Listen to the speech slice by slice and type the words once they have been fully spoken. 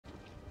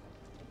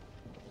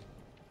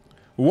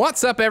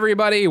What's up,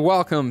 everybody?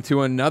 Welcome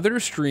to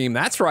another stream.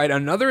 That's right,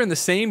 another in the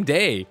same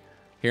day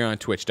here on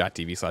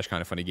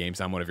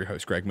twitch.tv/kindafunnygames. I'm one of your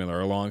hosts, Greg Miller,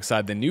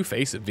 alongside the new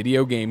face of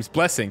video games,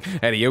 Blessing,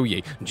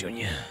 Adeoye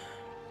Jr.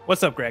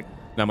 What's up, Greg?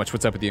 Not much.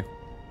 What's up with you?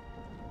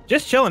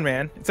 Just chilling,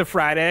 man. It's a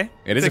Friday.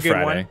 It is a good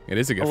Friday. It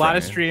is a good Friday. A lot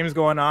of streams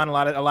going on. A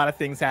lot of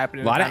things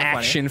happening. A lot of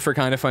action for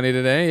Kinda Funny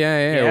today.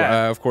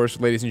 Yeah. Of course,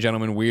 ladies and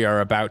gentlemen, we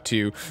are about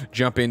to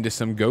jump into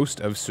some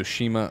Ghost of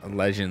Tsushima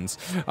Legends.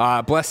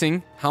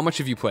 Blessing, how much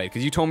have you played?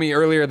 Because you told me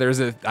earlier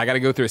I got to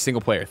go through a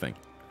single player thing.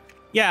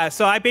 Yeah,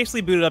 so I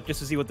basically booted up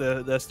just to see what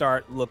the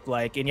start looked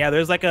like. And yeah,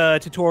 there's like a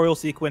tutorial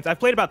sequence. I've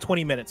played about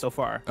 20 minutes so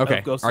far.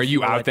 Okay. Are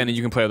you out then and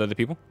you can play with other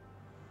people?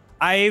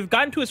 I've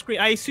gotten to a screen.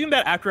 I assume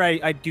that after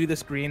I do the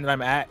screen that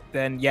I'm at,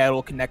 then yeah,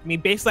 it'll connect me.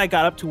 Basically, I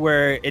got up to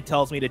where it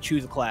tells me to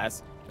choose a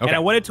class. Okay. And I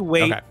wanted to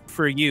wait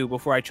for you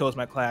before I chose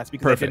my class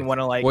because I didn't want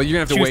to like. Well, you're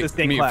gonna have to wait.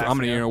 Class, I'm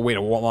gonna wait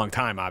a long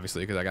time,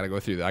 obviously, because I got to go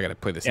through. I got to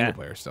play the single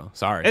player still.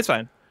 Sorry. It's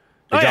fine.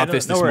 I dropped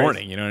this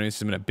morning. You know,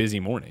 it's been a busy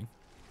morning.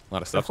 A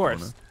lot of stuff. Of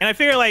course. And I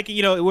figure like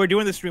we're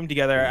doing the stream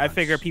together. I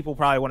figure people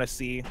probably want to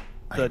see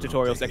the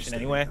tutorial section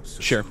anyway.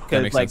 Sure.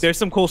 Because like there's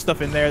some cool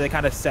stuff in there. They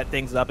kind of set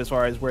things up as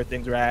far as where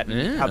things are at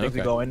and how things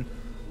are going.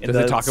 Does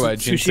it talk about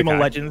Tsushima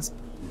Legends?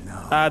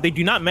 No. They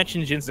do not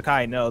mention Jin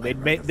Sakai. No, they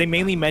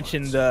mainly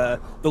mention the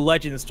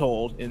legends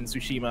told in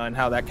Tsushima and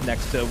how that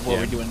connects to what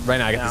we're doing. Right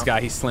now, I got this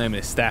guy. He's slamming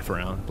his staff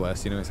around.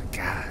 Bless. He's like,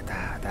 God,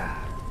 da, da.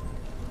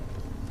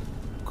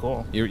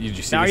 Cool. You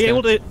just see now,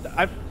 this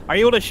are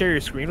you able to share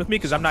your screen with me?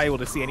 Because I'm not able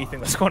to see anything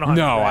that's going on.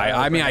 No,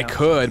 I mean I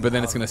could, but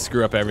then it's gonna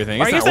screw up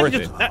everything. It's not worth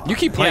it. You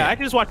keep playing. Yeah, I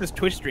can just watch this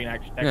Twitch stream.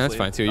 Actually, yeah, that's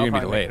fine too. You're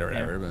gonna be late or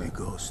whatever.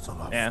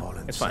 But yeah,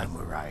 it's fine.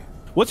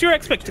 What's your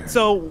expectation?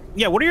 So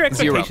yeah, what are your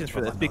expectations for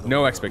this?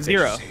 No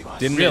expectations.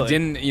 Zero.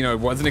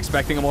 Didn't wasn't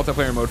expecting a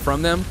multiplayer mode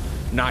from them.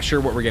 Not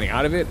sure what we're getting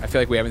out of it. I feel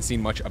like we haven't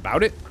seen much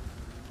about it.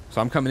 So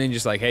I'm coming in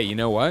just like, hey, you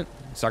know what?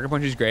 Sucker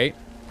Punch is great.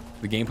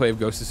 The gameplay of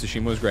Ghost of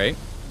Tsushima was great.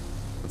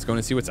 Let's go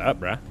and see what's up,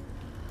 bruh.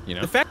 You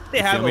know, the fact that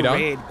they have a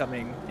raid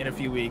coming in a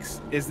few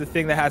weeks is the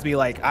thing that has me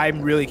like, I'm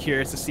really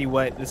curious to see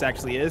what this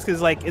actually is,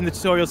 because like in the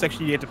tutorial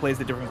section you get to play as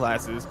the different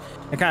classes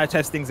and kind of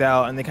test things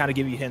out, and they kind of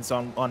give you hints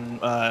on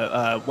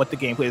what the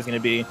gameplay is going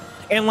to be.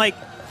 And like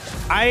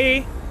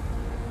I'm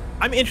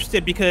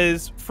interested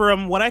because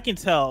from what I can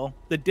tell,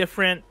 the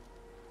different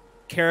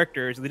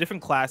characters, the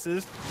different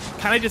classes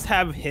kind of just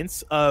have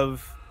hints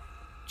of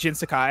Jin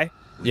Sakai.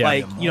 Yeah.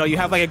 Like, you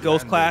have like a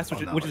ghost class,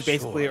 which is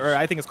basically, or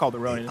I think it's called the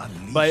Ronin,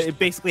 but it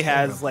basically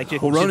has like Jin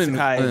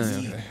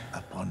Sakai's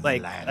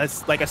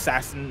like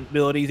assassin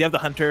abilities. You have the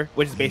Hunter,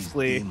 which is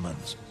basically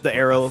the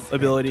arrow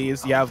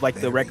abilities. You have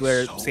like the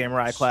regular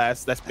samurai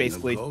class. That's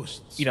basically,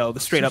 the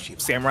straight up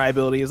samurai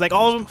abilities. Like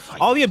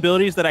all the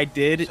abilities that I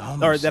did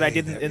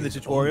in the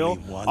tutorial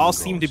all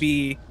seem to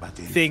be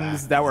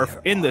things that were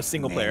in the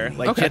single player,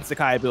 like Jin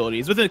Sakai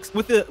abilities,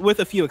 with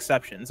a few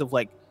exceptions of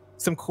like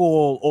some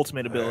cool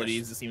ultimate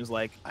abilities, it seems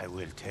like. I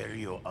will tell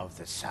you of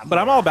the samurai. But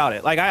I'm all about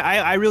it. Like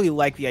I really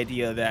like the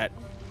idea that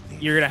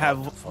you're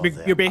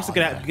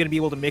basically gonna be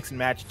able to mix and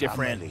match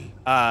different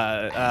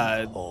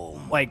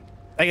like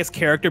I guess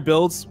character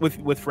builds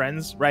with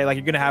friends, right? Like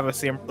you're gonna have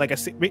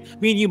me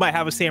and you might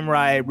have a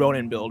samurai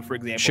Ronin build, for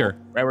example. Sure.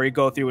 Right, where you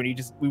go through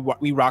and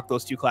we rock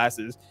those two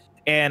classes.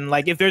 And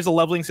like if there's a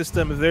leveling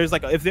system,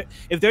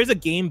 if there's a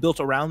game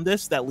built around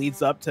this that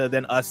leads up to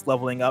then us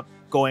leveling up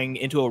going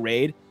into a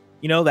raid,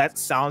 that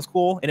sounds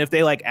cool. And if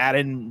they like add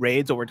in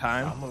raids over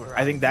time,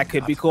 I think that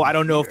could be cool. I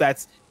don't know if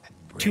that's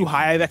too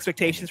high of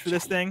expectations for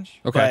this thing.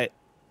 Okay. But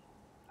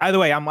either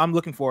way, I'm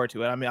looking forward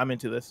to it. I'm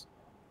into this.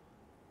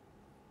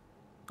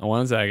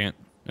 1 second,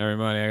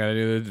 everybody. I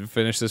gotta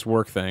finish this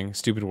work thing.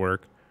 Stupid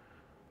work.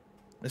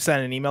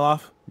 Send an email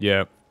off.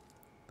 Yep.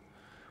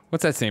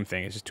 What's that same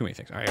thing? It's just too many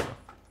things. All right. Here we go.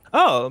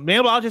 Oh,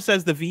 Mailball just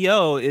says the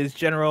VO is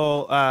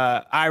General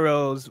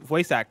Iroh's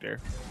voice actor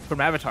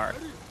from Avatar,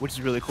 which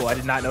is really cool. I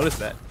did not notice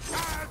that.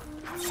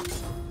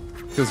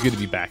 Feels good to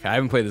be back. I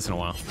haven't played this in a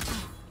while.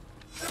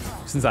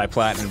 Since I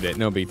platinumed it,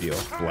 no big deal.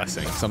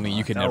 Blessing. Something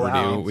you could never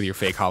do with your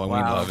fake Halloween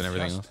love and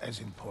everything else.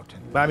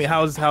 But I mean,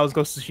 how's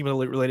Ghost of Tsushima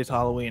related to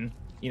Halloween?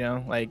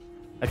 Like,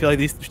 I feel like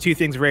these two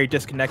things are very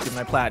disconnected,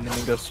 my platinum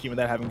and Ghost of Tsushima,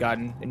 that I haven't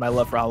gotten in my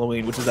love for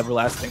Halloween, which is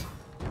everlasting.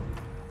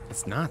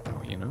 It's not,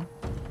 though,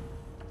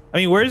 I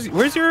mean, where's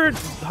your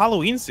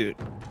Halloween suit?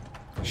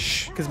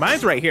 Shh. Because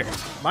mine's right here.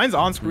 Mine's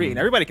on screen.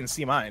 Everybody can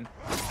see mine.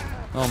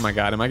 Oh my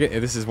god,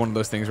 this is one of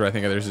those things where I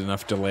think there's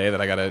enough delay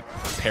that I gotta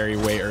parry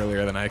way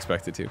earlier than I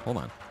expected to. Hold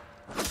on.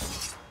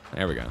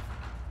 There we go.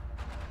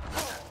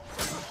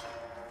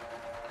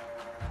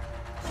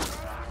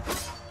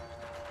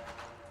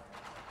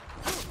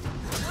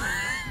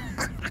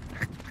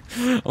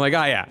 I'm like,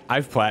 oh yeah,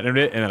 I've platinumed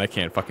it, and then I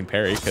can't fucking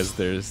parry because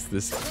there's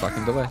this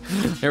fucking delay.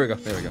 There we go.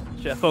 There we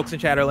go. Folks in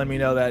chat are letting me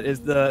know that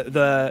it's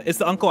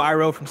the Uncle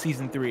Iroh from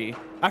season 3.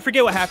 I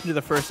forget what happened to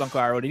the first Uncle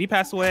Iroh. Did he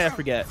pass away? I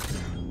forget.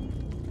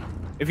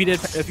 If he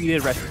did,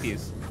 rest in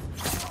peace.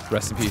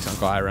 Rest in peace,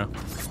 Uncle Iroh.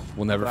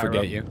 We'll never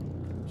forget you.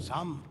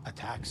 Some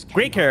attacks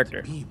great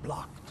character. be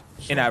blocked.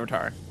 in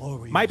Avatar.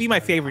 Might be my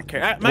favorite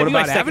character. What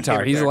about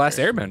Avatar? He's the last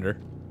Airbender.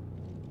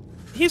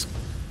 He's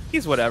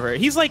whatever.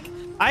 He's like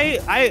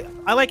I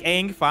like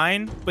Aang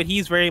fine, but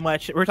he's very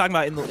much, we're talking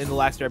about in the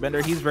last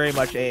Airbender, he's very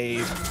much a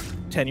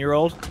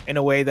 10-year-old in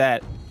a way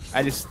that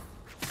I don't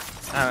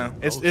know.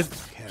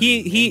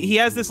 He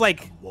has this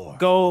like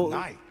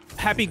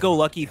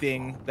happy-go-lucky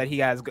thing that he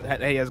has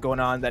going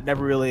on that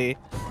never really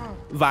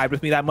vibed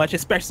with me that much,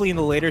 especially in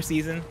the later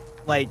season.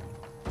 Like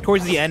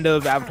towards the end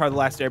of Avatar: The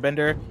Last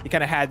Airbender, he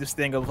kind of had this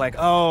thing of like,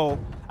 oh,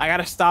 I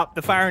gotta stop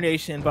the Fire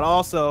Nation, but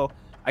also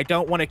I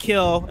don't want to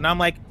kill. And I'm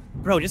like,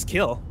 bro, just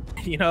kill.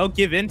 You know,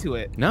 give into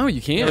it. No,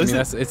 you can't. I mean,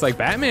 it's like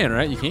Batman,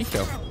 right? You can't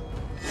kill.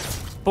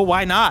 But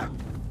why not?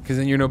 Because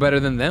then you're no better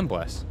than them,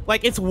 bless.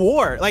 Like, it's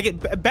war. Like,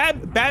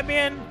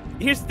 Batman,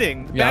 here's the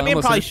thing. Yeah,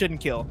 Batman probably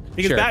shouldn't kill.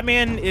 Because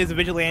Batman is a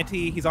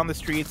vigilante. He's on the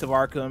streets of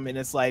Arkham, and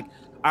it's like,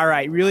 all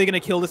right, really gonna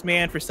kill this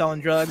man for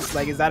selling drugs?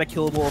 Like, is that a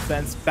killable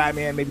offense?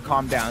 Batman, maybe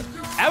calm down.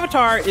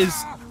 Avatar is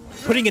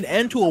putting an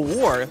end to a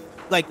war.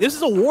 Like, this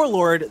is a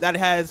warlord that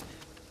has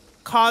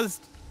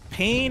caused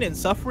pain and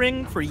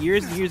suffering for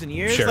years and years and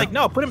years. Sure. Like,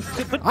 no,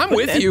 I'm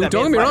with you.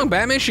 Don't get me wrong.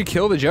 Batman should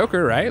kill the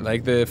Joker, right?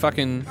 Like, the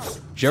fucking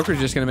Joker's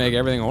just gonna make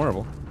everything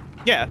horrible.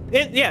 Yeah,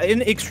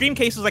 in extreme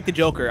cases like the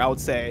Joker, I would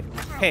say,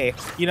 hey,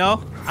 you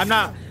know, I'm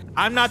not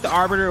the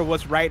arbiter of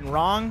what's right and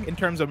wrong in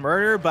terms of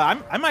murder,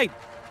 but I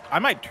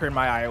might turn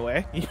my eye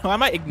away. You know, I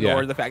might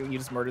ignore the fact that you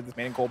just murdered this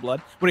man in cold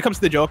blood when it comes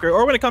to the Joker,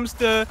 or when it comes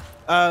to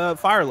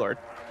Fire Lord.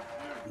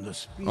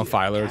 Oh,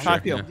 Fire Lord, sure.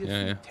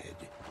 Yeah.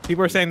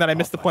 People are saying that I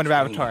missed the point of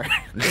Avatar,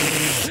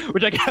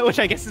 which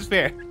I guess is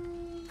fair.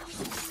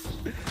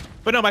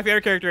 But no, my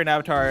favorite character in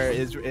Avatar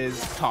is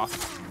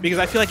Toph, because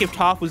I feel like if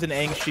Toph was in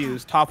Aang's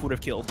shoes, Toph would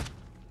have killed.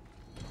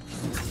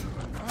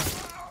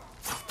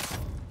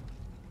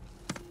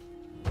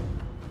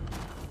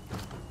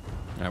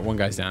 All right, one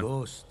guy's down.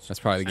 That's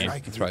probably the game.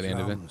 That's probably the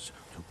end of it.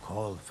 To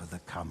call for the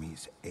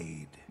Kami's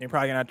aid. You're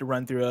probably gonna have to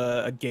run through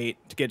a gate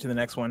to get to the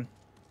next one.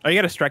 Oh, you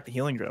gotta strike the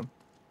healing drum.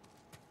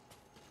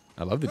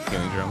 I love the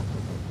healing drum.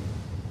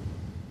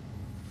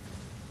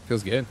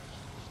 Feels good.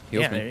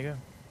 Heals me. There you go.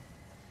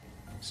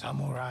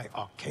 Samurai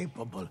are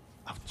capable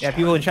of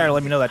people in chat are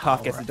letting me know that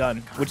Toph gets it done,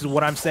 which is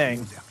what I'm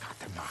saying.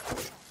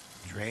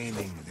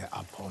 Draining their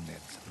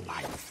opponent's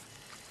life.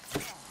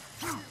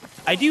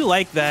 I do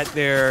like that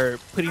they're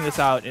putting this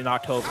out in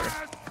October,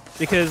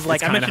 because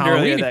like I mentioned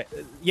Halloween. earlier,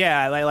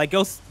 that like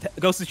Ghost of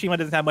Tsushima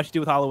doesn't have much to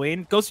do with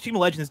Halloween. Ghost of Tsushima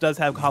Legends does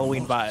have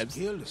Halloween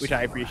vibes, which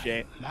I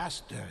appreciate. I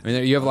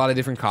mean, you have a lot of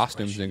different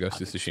costumes in Ghost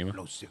of Tsushima.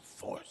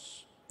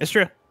 It's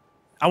true.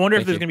 I wonder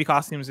if there's gonna be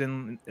costumes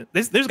in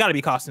this. There's got to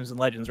be costumes in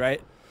Legends,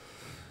 right?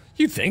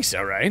 You'd think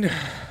so, right?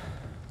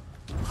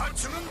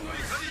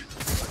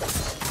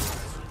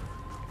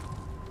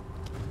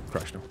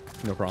 Crushed him.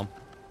 No problem.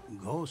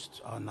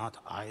 Ghosts are not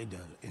idle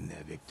in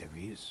their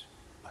victories,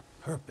 but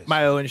purpose.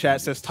 Milo in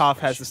chat says Toph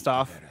has the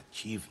stuff.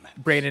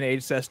 Brandon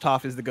Age says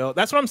Toph is the GOAT.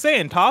 That's what I'm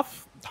saying.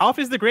 Toph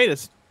is the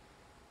greatest.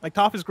 Like,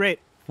 Toph is great.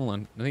 Hold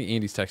on. I think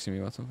Andy's texting me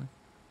about something.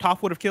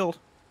 Toph would have killed.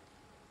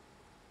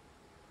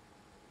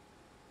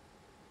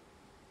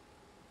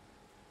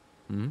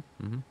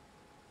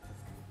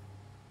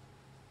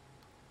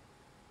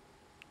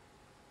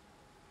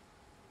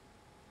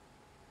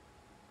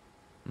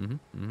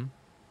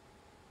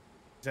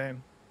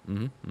 Same.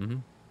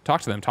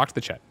 Talk to them. Talk to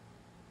the chat.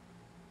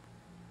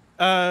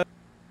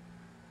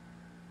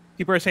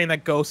 People are saying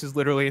that Ghost is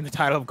literally in the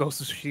title of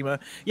Ghost of Tsushima.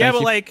 Yeah,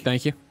 but like,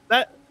 thank you.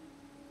 That,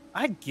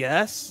 I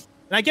guess,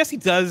 and I guess he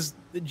does.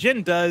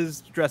 Jin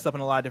does dress up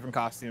in a lot of different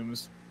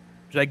costumes,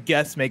 which I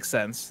guess makes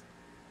sense.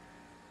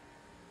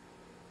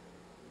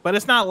 But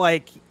it's not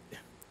like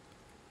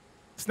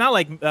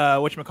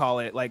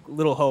whatchamacallit, like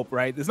Little Hope,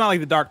 right? It's not like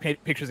the Dark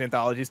Pictures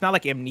anthology. It's not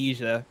like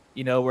Amnesia,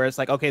 you know, where it's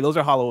like, okay, those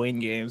are Halloween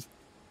games.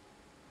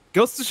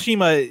 Ghost of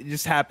Tsushima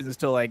just happens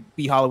to like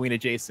be Halloween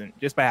adjacent,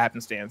 just by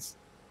happenstance.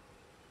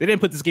 They didn't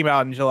put this game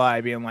out in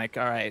July, being like,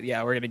 all right,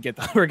 yeah, we're gonna get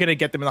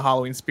them in the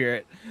Halloween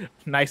spirit,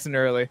 nice and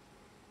early.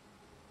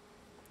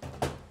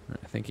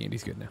 I think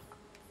Andy's good now.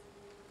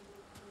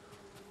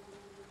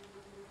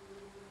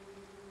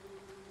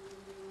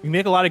 You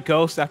make a lot of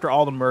ghosts after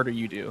all the murder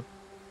you do.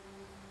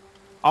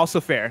 Also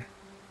fair.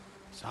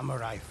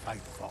 Samurai fight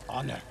for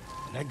honor,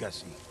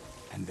 legacy,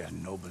 and their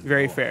noble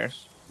Very cause. fair.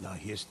 The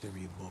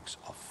history books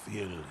are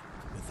filled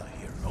with the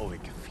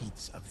heroic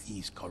feats of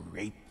these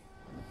great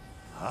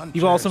hunters.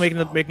 People also making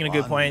a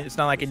good point. It's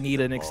not like it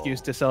needed an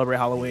excuse to celebrate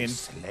Halloween.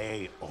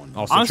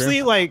 Also honestly,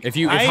 true. like if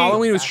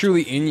Halloween was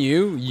truly in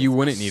you, you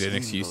wouldn't need an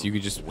excuse. You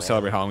could just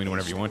celebrate Halloween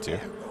whenever you want to.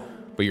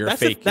 But you're a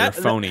fake. You're a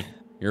phony.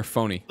 You're a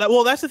phony.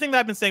 Well, that's the thing that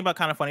I've been saying about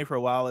Kinda Funny for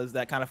a while, is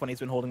that Kinda Funny's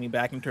been holding me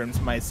back in terms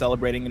of my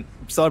celebrating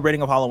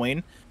of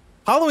Halloween.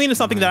 Halloween is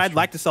something that I'd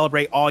like to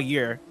celebrate all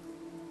year.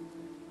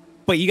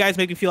 but you guys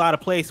make me feel out of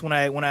place when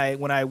I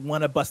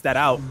want to bust that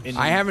out.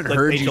 I haven't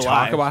heard you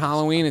talk about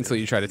Halloween until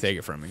you try to try to take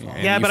it from me.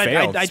 And yeah, but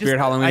failed. I just Spirit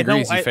Halloween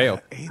agrees. You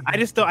failed. I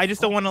just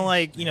don't want to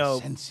like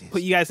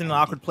put you guys in an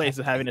awkward place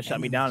of having to shut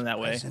me down in that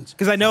way.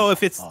 Because I know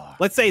if it's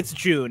let's say it's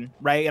June,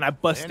 right, and I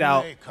bust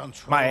out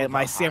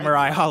my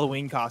samurai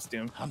Halloween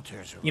costume.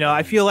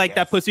 I feel like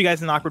that puts you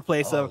guys in an awkward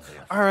place of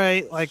all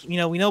right, like we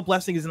know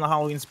Blessing is in the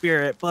Halloween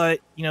spirit, but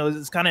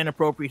it's kind of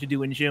inappropriate to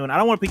do in June. I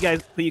don't want to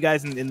put you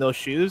guys in those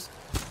shoes.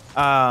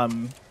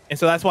 And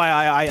so that's why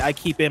I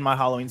keep in my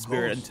Halloween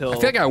spirit until I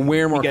feel like I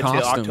wear more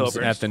costumes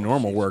at the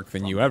normal work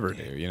than you ever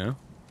do,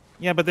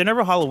 Yeah, but they're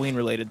never Halloween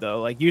related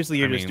though. Like usually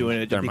you're just doing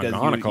it just because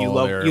you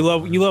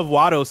love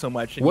Watto so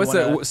much. What's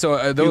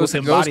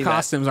those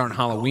costumes aren't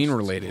Halloween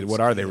related?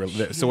 What are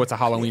they? So what's a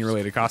Halloween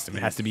related costume?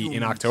 It has to be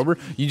in October.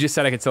 You just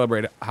said I could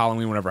celebrate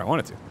Halloween whenever I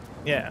wanted to.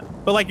 Yeah,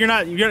 but like you're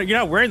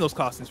not wearing those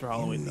costumes for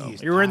Halloween though.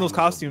 You're wearing those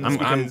costumes.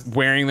 I'm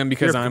wearing them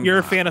because you're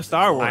a fan of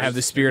Star Wars. I have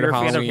the spirit of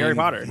Halloween Harry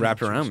Potter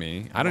wrapped around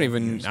me. I don't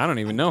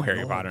even know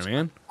Harry Potter,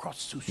 man.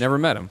 Never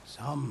met him.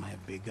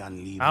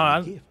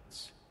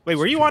 Wait,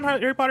 were you on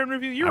Harry Potter in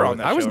review? You were on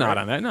that. I was show, not right?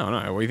 on that. No.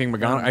 What do you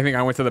think? I think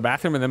I went to the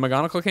bathroom and then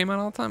McGonagall came out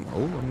all the time.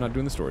 Oh, I'm not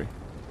doing the story.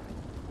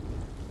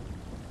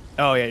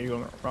 Oh yeah, you're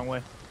going the wrong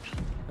way.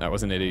 That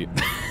was an idiot.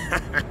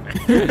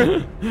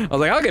 I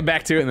was like, I'll get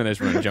back to it, and then I just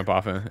run and jump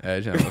off an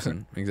edge. That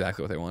wasn't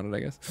exactly what they wanted,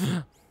 I guess.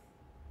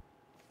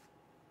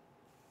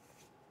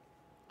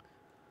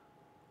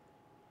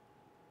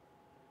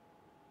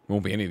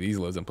 Won't be any of these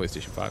loads on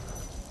PlayStation 5.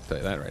 I'll tell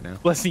you that right now.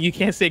 Listen, you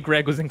can't say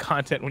Greg was in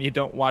content when you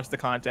don't watch the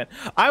content.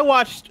 I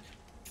watched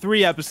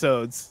 3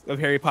 episodes of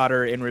Harry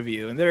Potter in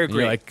review, and they're great.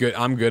 You're like, good.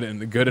 I'm good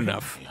and good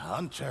enough.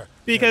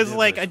 Because,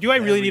 like, do I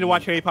really need to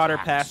watch Harry Potter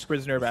past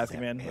Prisoner of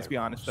Azkaban? Let's be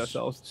honest with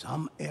ourselves.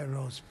 Some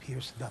arrows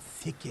pierce the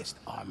thickest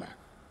armor,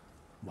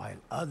 while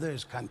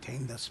others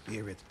contain the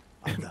spirit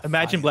of the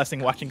Imagine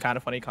Blessing watching kind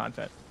of funny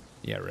content.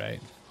 Yeah, right.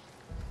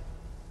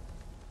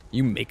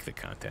 You make the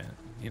content,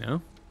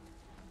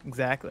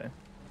 Exactly.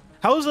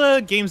 How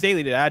was Games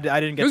Daily today? I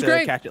didn't get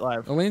to catch it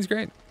live. Elaine's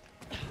great.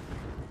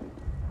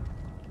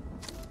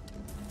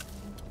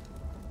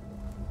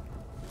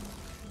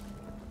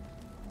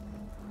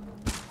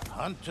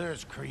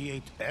 Hunters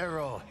create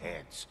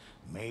arrowheads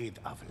made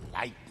of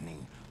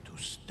lightning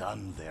to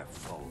stun their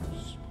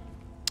foes.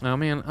 Oh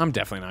man, I'm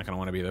definitely not gonna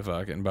want to be the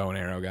fucking bow and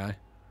arrow guy.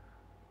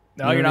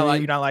 No, you're not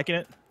liking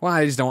it. Well,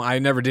 I just don't. I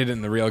never did it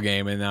in the real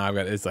game, and now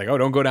it's like, oh,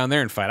 don't go down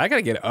there and fight. I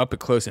gotta get up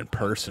close and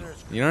personal.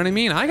 You know what I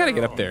mean? I gotta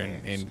get up there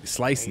and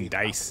slice and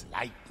dice.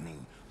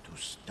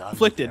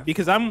 Conflicted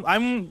because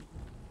I'm.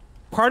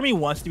 Part of me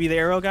wants to be the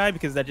arrow guy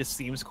because that just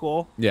seems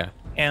cool. Yeah.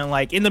 And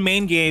like in the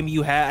main game,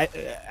 you had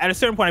at a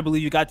certain point, I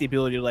believe you got the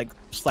ability to like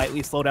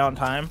slightly slow down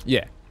time.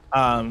 Yeah.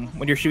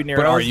 When you're shooting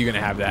arrows. But are you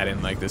gonna have that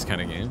in like this kind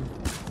of game?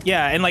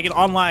 Yeah, and like in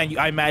online,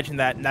 I imagine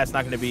that's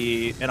not gonna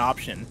be an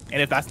option.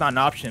 And if that's not an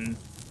option,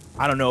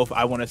 I don't know if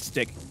I want to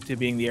stick to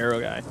being the arrow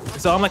guy.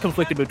 So I'm like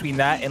conflicted between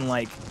that and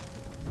like.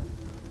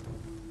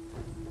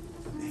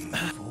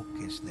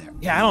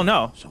 Yeah, I don't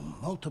know.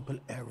 Multiple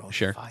arrows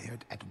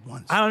fired at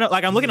once. I don't know.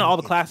 Like I'm looking at all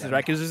the classes,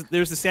 right? Because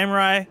there's the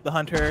samurai, the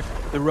hunter,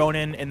 the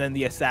ronin, and then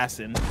the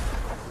assassin.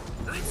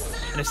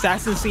 An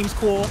assassin seems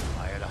cool.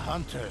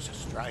 Hunters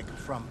strike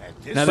from a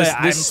distance. Now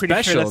this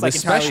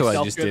special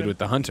I just did with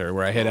the hunter,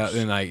 where I hit out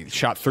and I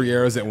shot 3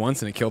 arrows at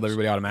once and it killed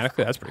everybody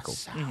automatically. That's pretty cool.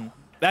 Mm-hmm.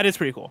 That is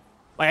pretty cool.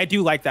 Like I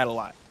do like that a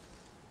lot.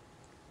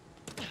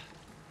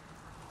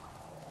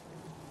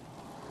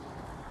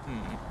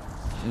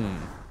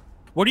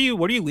 What are you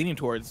leaning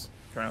towards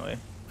currently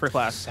for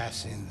class?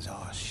 Assassins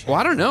are well,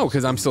 I don't know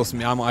because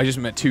I just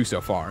met 2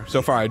 so far.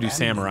 So far I do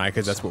samurai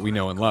because that's what we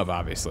know and love,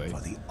 obviously.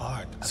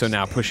 So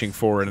now pushing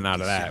forward and out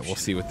of that, we'll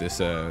see what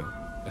this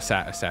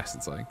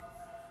assassin's like.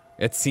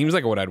 It seems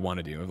like what I'd want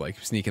to do, like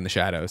sneak in the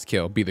shadows,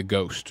 kill, be the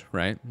ghost,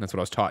 right? That's what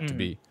I was taught to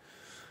be.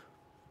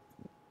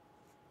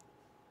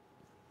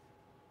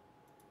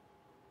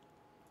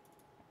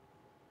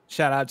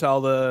 Shout out to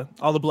all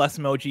the bless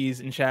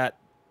emojis in chat.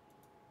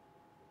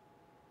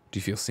 Do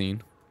you feel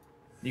seen?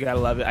 You gotta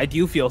love it. I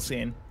do feel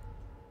seen.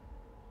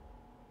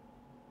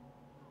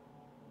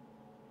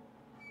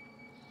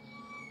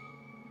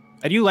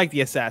 I do like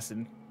the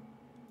assassin.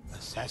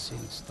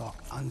 Assassins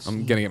stalk unseen.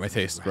 I'm gonna get my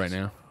taste right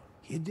now.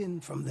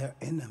 Hidden from their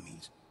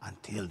enemies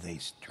until they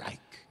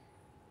strike.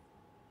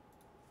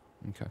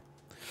 Okay.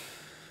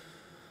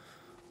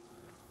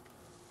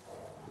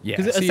 Yeah,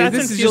 Assassin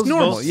this is just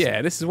normal.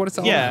 This is what it's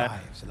all about.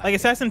 Like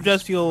Assassin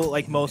does feel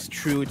like most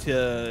true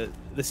to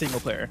the single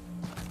player.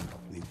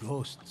 The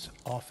ghosts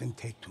often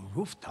take to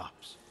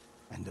rooftops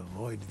and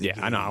avoid the Yeah,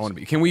 I know. I want to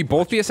be. Can we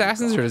both be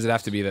assassins, or does it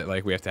have to be that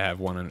like we have to have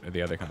one or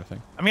the other kind of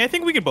thing? I mean, I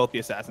think we could both be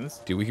assassins.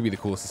 Dude, we could be the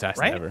coolest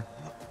assassin ever.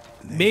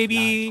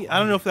 Maybe I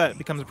don't know if that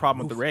becomes a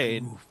problem with the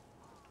raid.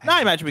 No,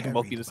 I imagine we can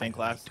both be the same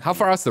class. How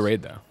far out's the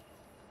raid though?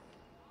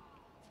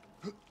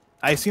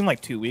 I assume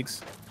like 2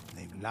 weeks.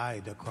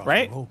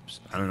 Right?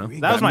 I don't know.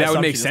 That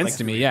would make sense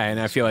to me, yeah. And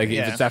I feel like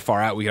if it's that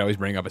far out, we could always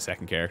bring up a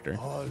second character,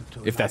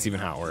 if that's even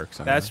how it works.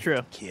 That's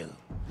true.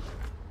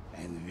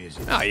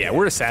 Invisible. Oh yeah,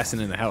 we're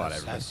assassinating the hell out of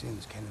everybody.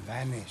 Assassins can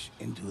vanish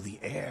into the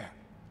air,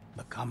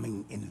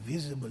 becoming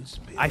invisible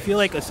spirits. I feel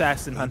like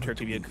Assassin Hunter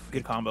could be a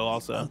good combo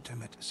also.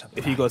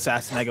 If you go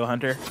Assassin, I go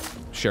Hunter.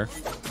 Sure.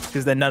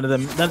 Because then none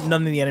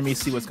of the enemies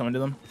see what's coming to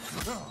them.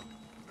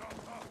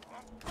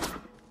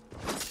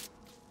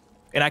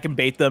 And I can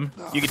bait them.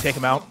 You can take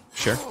them out.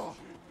 Sure.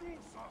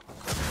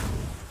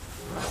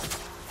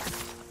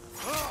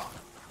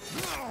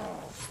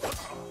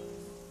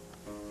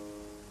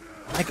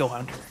 I go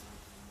Hunter.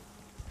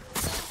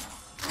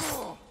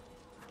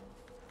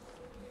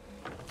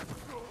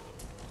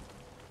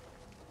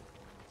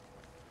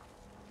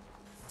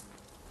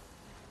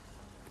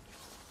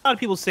 A lot of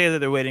people say that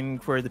they're waiting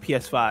for the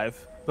PS5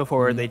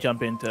 before they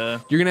jump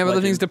into. You're gonna have other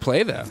Legend. things to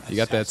play though. You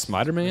got that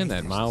Spider-Man,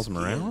 that Miles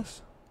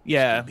Morales.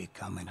 Yeah,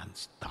 Become an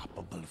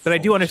unstoppable but I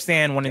do force.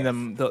 understand wanting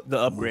them the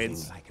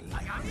upgrades. Like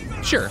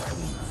lightning. Sure.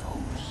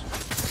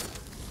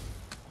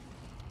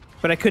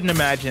 But I couldn't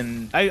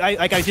imagine.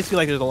 I just feel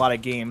like there's a lot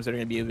of games that are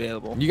gonna be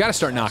available. You got to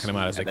start knocking them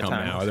out as they At that come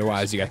time. now.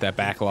 Otherwise, you got that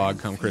backlog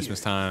come Christmas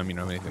time. You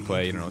don't have anything to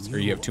play. You don't know, or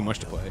you have too much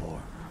to play.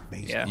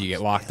 Yeah. You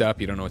get locked up.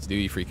 You don't know what to do.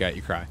 You freak out.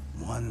 You cry.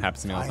 One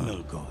Happens to me all the time.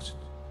 final ghost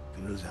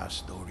fills our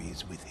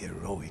stories with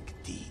heroic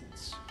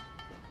deeds.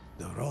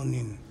 The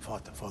Ronin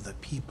fought for the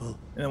people.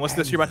 And then what's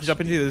this you're about to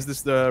jump into? Is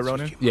this the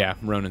Ronin? Yeah,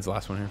 Ronan's the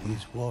last one here.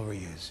 His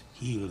warriors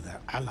heal their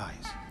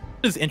allies.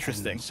 This is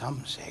interesting. And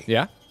some say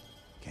Yeah.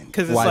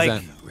 Because it's Why is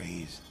like that?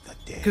 raise the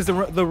dead. because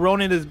the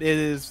Ronin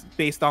is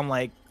based on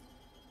like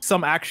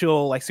some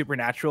actual like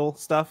supernatural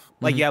stuff.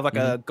 Like you have like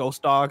a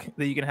ghost dog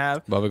that you can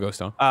have. Love a ghost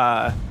dog.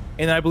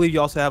 And then I believe you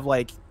also have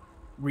like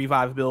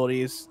revive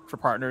abilities for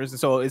partners, and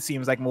so it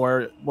seems like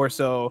more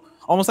so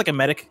almost like a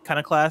medic kind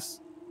of class,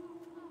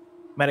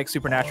 medic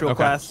supernatural Okay.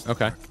 class,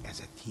 Okay. as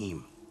a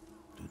team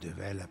to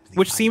develop the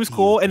which seems ideal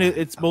cool, and path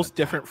it's of most attack.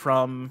 different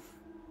from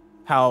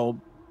how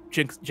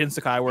Jin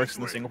Sakai works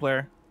in the single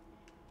player.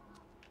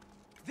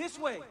 This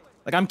way.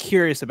 Like I'm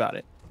curious about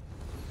it.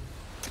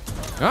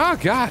 Oh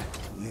God.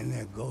 When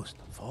their ghost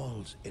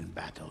falls in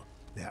battle,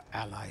 their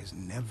allies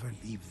never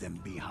leave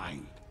them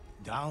behind.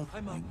 Down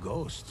the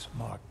ghosts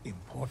mark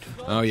important.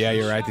 Oh yeah,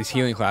 you're right. This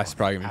healing class is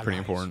probably gonna be pretty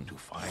allies important. to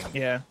find.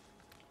 Yeah.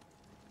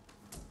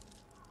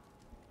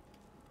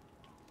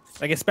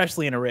 Like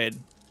especially in a raid.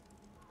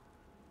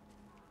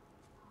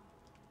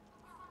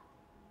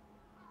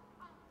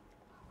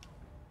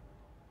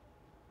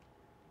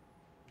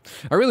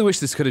 I really wish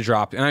this could have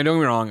dropped. And I don't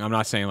get me wrong. I'm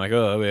not saying like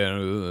oh,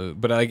 yeah,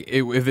 but like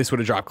if this would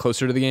have dropped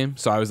closer to the game,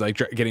 so I was like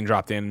getting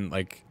dropped in,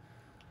 like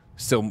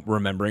still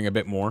remembering a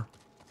bit more.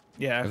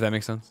 Yeah. If that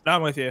makes sense. No,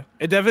 I'm with you.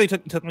 It definitely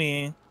took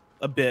me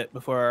a bit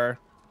before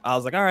I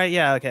was like, all right,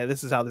 yeah, okay,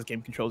 this is how this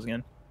game controls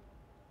again.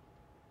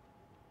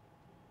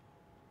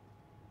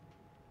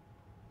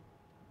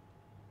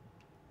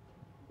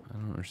 I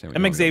don't understand.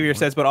 MX Xavier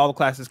says, but all the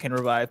classes can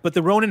revive. But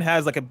the Ronin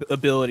has like a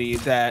ability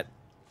that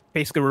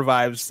basically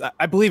revives.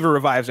 I believe it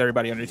revives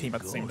everybody on your team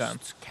at the same time.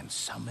 Ghosts can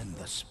summon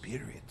the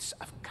spirits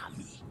of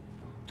Kami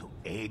to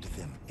aid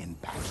them in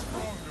battle.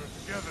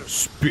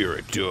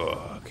 Spirit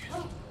dog.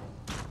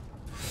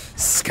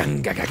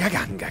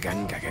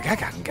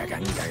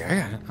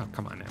 Oh,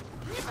 come on now.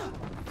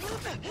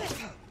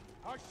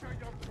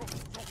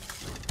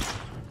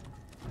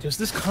 Does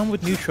this come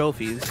with new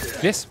trophies?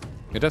 Yes,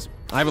 it does.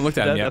 I haven't looked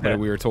at them yet, Okay. but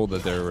we were told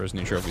that there was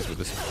new trophies with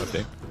this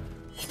update.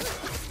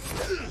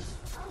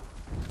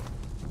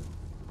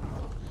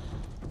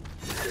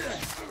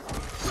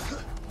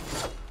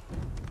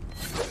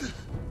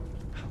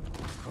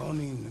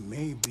 Ronin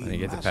may be I didn't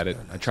get to pet it.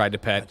 I tried to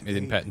pet. It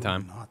didn't pet in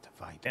time. Not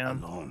fight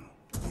Damn. alone.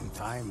 In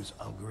times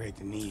of great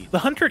need. The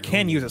hunter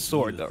can use a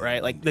sword though,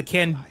 right? Like they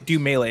can do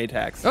melee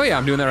attacks. Oh yeah,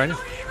 I'm doing that right now.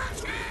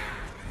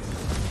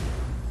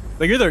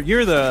 Like you're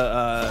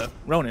the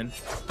Ronin.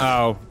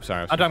 Oh,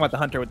 sorry. I'm talking about the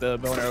hunter with the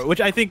bow and arrow, which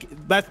I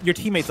think that your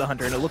teammate's a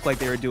hunter, and it looked like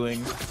they were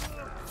doing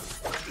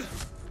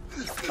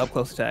up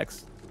close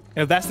attacks.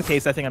 And if that's the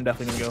case, I think I'm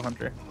definitely gonna go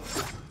hunter.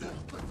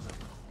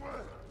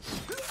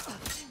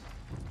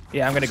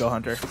 Yeah, I'm gonna go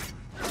hunter.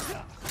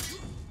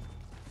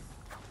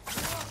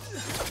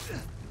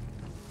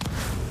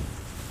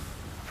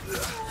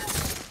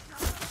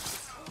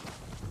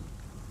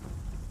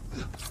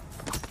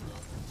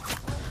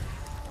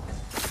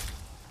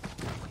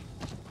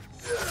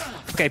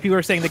 Okay, people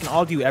are saying they can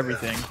all do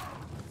everything,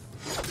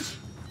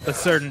 but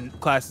certain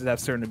classes have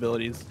certain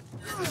abilities,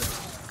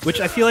 which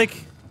I feel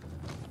like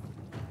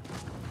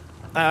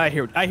I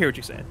hear what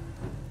you're saying.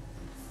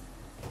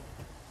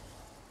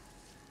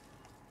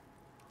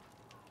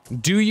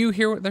 Do you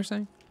hear what they're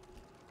saying?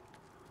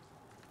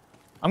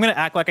 I'm gonna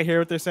act like I hear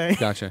what they're saying.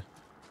 Gotcha.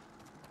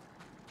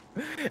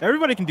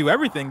 Everybody can do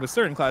everything, but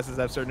certain classes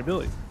have certain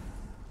abilities.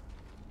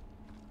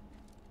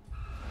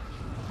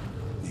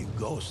 The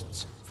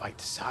ghosts fight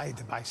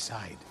side by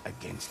side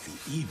against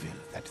the evil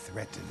that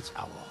threatens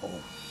our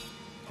home.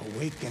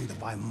 Awakened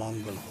by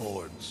Mongol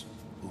hordes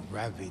who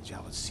ravage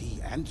our sea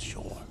and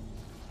shore,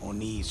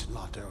 Oni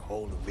slaughter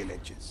whole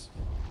villages.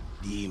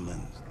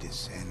 Demons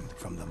descend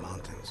from the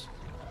mountains,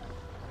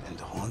 and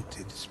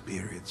haunted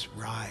spirits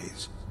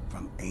rise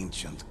from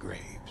ancient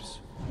graves.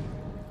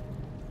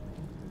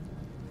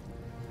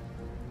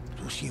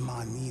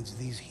 Tsushima needs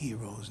these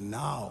heroes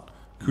now.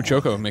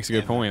 Kuchoko makes a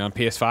good point. On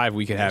PS5,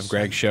 we could have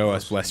Greg show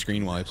us less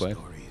screen while he played.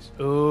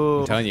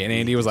 Ooh. I'm telling you. And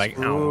Andy was like,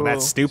 "Oh,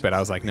 that's stupid." I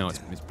was like, "No, it's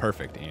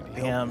perfect,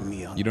 Andy. Damn.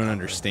 You don't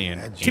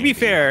understand." To be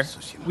fair,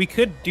 we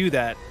could do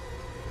that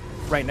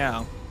right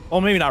now.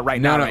 Well, maybe not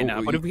right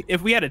now. But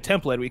if we had a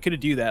template, we could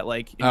do that.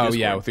 Like. In Discord.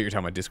 Yeah, I thought you were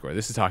talking about Discord.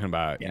 This is talking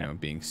about you know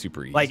being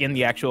super easy. Like in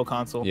the actual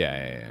console.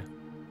 Yeah.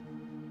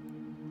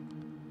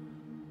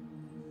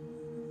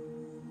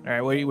 All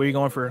right, where are you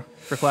going for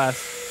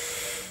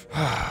class?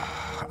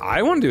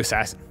 I want to do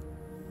assassin.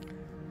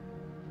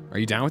 Are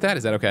you down with that?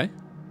 Is that okay?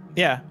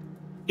 Yeah.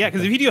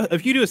 Because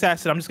if you do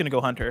assassin, I'm just gonna go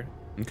hunter.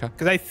 Okay.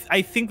 Because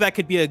I think that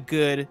could be that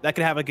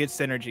could have a good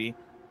synergy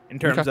in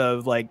terms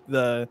of like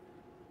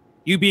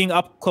you being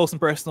up close and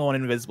personal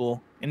and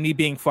invisible, and me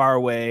being far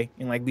away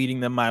and like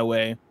leading them my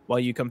way while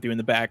you come through in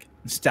the back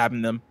and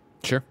stabbing them.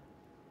 Sure.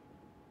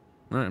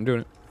 All right, I'm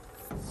doing it.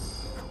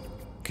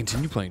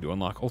 Continue playing to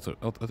unlock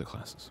other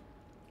classes.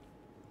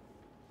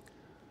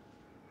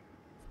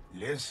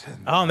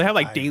 Listen. Oh, and they have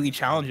like daily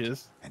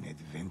challenges. An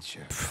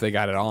adventure. They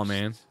got it all,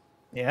 man.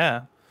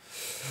 Yeah.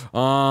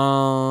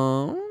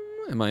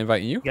 Am I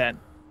inviting you? Yeah.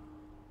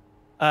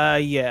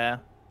 Yeah.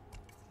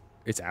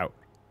 It's out.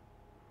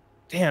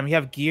 Damn, you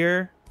have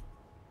gear.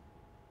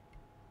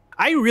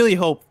 I really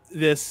hope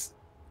this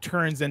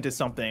turns into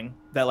something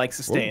that like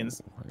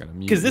sustains.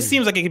 Because this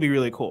seems like it could be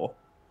really cool.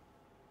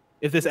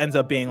 If this ends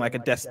up being like a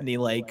Destiny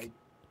like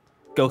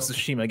Ghost of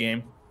Tsushima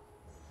game.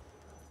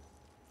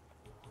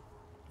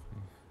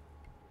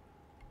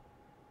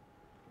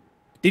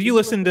 Did you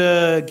listen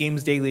to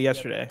Games Daily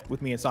yesterday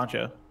with me and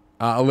Sancho?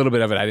 A little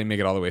bit of it. I didn't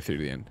make it all the way through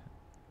to the end.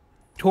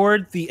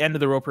 Toward the end of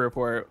the Roper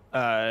Report,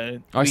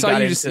 I saw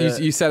you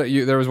you said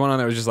there was one on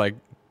there that was just like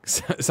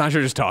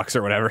Sancho just talks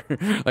or whatever.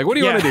 Like, what do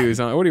you want to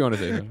do? What do you want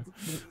to do?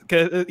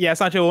 Because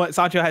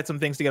Sancho had some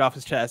things to get off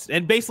his chest,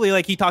 and basically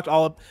like he talked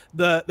all of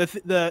the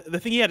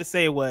thing he had to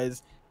say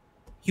was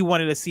he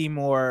wanted to see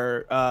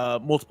more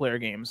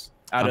multiplayer games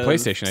out of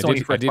PlayStation.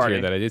 Sony I did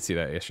hear that. I did see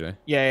that yesterday.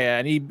 Yeah,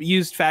 and he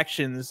used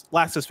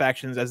Last of Us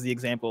Factions as the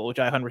example, which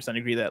I 100%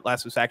 agree that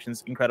Last of Us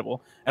Factions is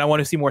incredible, and I want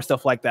to see more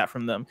stuff like that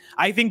from them.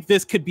 I think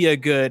this could be a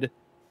good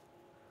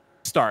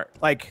start,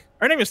 like,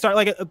 or not even start,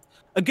 like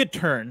a good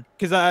turn,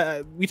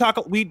 because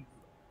we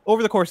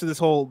over the course of this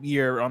whole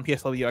year on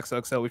PSLW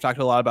XOXO, we've talked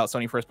a lot about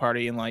Sony first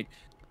party and like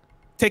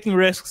taking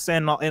risks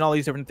and all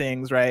these different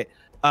things, right?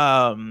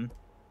 One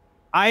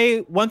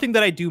thing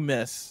that I do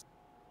miss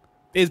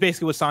is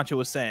basically what Sancho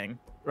was saying,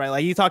 right?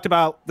 Like he talked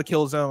about the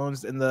kill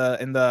zones and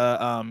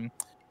the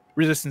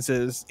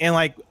resistances, and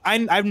like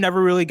I've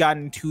never really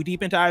gotten too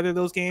deep into either of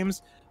those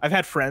games. I've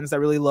had friends that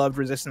really loved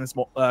Resistance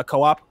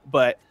co-op,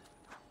 but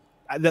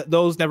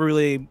those never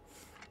really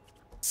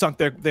sunk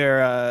their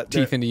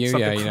teeth into you.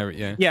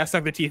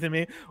 Sunk their teeth in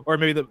me, or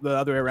maybe the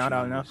other way around.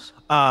 I don't know.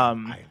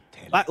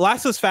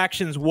 Last of Us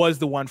Factions was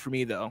the one for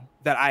me though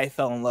that I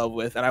fell in love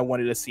with and I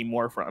wanted to see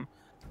more from.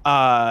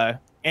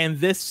 And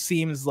this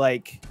seems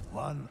like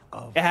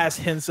it has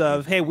hints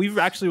of, hey, we've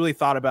actually really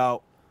thought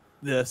about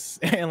this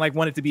and like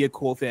want it to be a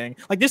cool thing.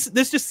 Like this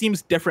just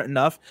seems different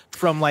enough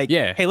from like,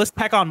 hey, let's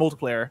pack on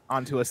multiplayer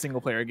onto a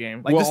single player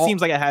game. Like this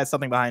seems like it has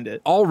something behind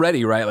it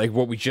already, right? Like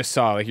what we just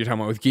saw, like you're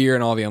talking about with gear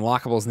and all the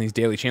unlockables and these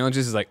daily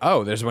challenges is like,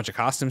 oh, there's a bunch of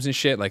costumes and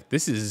shit. Like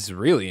this is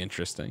really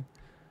interesting.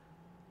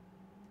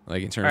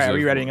 Like in terms of, are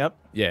you readying up?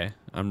 Yeah,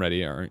 I'm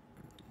ready. All right.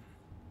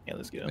 Yeah,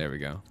 let's go. There we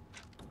go.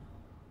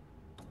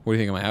 What do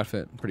you think of my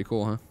outfit? Pretty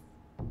cool, huh?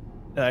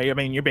 I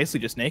mean, you're basically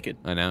just naked.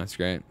 I know, it's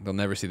great. They'll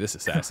never see this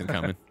assassin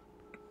coming.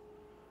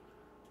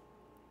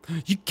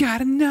 You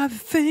got another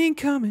thing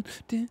coming.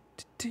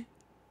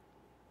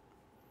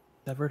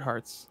 Severed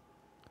hearts.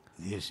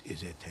 This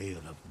is a tale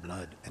of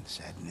blood and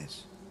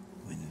sadness.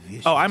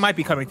 Oh, I might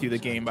be coming through the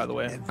game, by the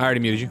way. I already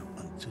muted you.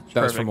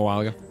 That was from a while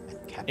ago.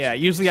 Yeah,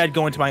 usually I'd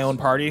go into my own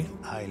party,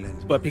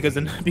 but because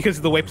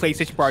of the way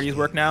PlayStation parties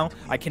work now,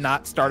 I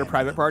cannot start a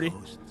private party.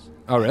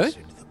 Oh, really?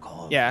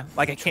 Yeah,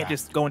 like I can't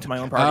just go into my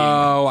own party.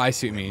 Oh, I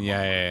see what you mean.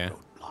 Yeah.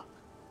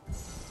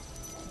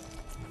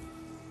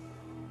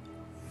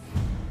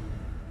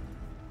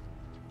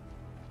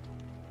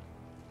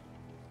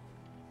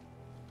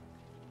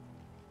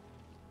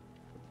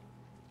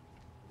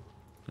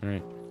 All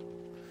right.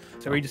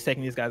 So are we just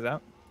taking these guys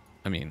out?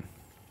 I mean...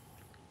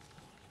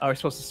 Oh, we're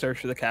supposed to search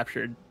for the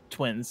captured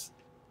twins.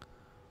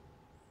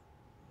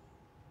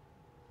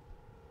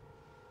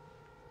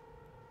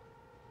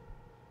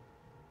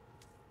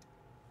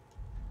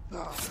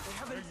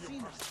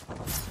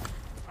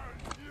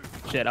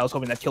 Shit, I was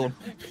hoping that'd kill him.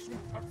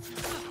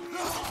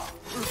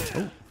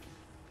 Oh.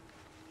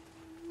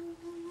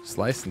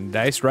 Sliced and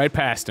diced right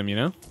past him, you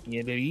know?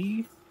 Yeah,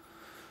 baby.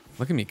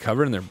 Look at me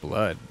covered in their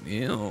blood.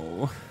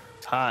 Ew.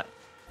 It's hot.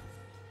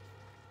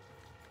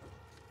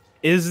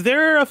 Is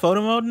there a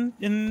photo mode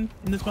in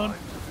this mode?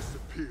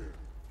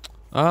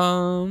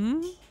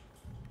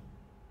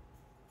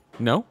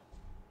 No.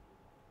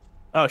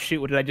 Oh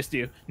shoot, what did I just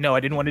do? No, I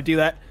didn't want to do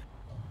that.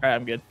 right,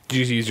 I'm good.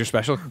 Did you use your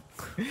special?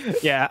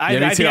 Yeah,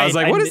 Yeah, me too. I was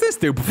like, what does this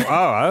do? Oh,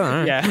 I don't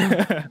know.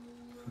 Yeah.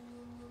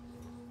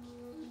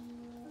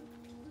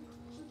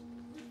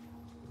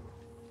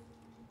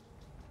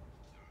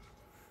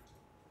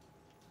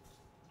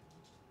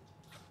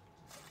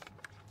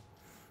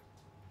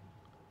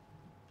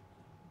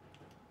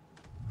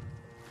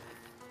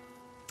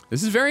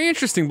 This is very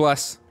interesting,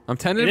 Bless. I'm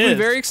tentatively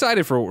very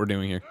excited for what we're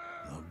doing here.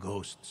 The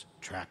ghosts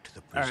tracked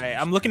the All right, prisoners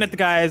I'm looking at the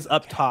free, guys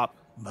up top,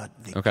 but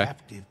the Okay.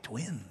 captive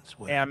twins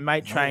were and I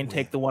might try and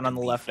take the one on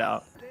the left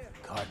out.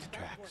 Cart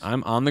tracks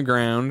I'm on the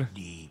ground.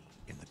 deep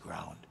in the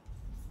ground.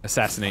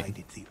 Assassinate.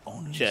 Provided the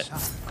only Shit.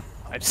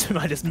 sign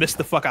I just missed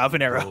the fuck out of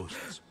an arrow.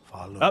 ghosts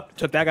followed. Up,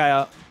 took that guy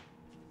out.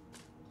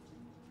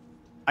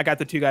 I got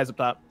the 2 guys up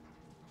top.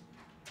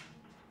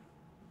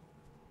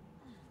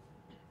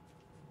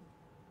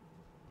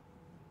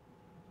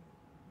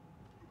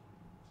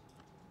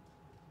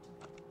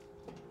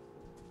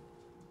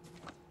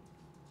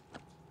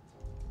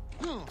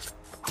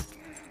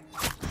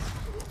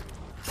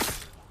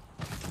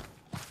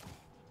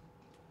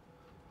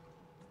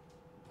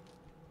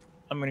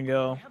 I'm gonna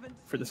go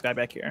for this guy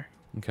back here.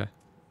 Okay.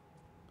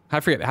 I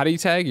forget. How do you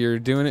tag? You're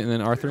doing it and then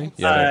R3?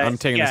 Yeah, I'm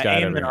taking yeah, this guy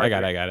aim over. and I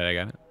got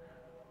it.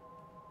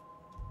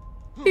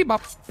 Beep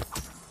bop.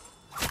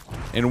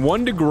 And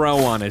one to grow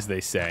on, as they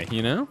say,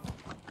 you know?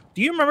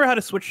 Do you remember how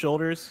to switch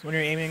shoulders when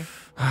you're aiming?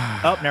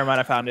 Oh, never mind.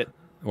 I found it.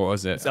 What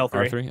was it? It's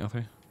L3. R3?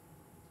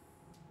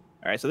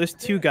 All right, so there's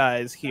 2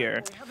 guys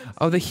here.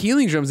 Oh, the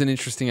healing drum's an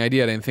interesting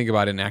idea. I didn't think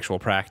about it in actual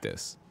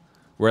practice.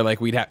 Where,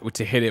 like, we'd have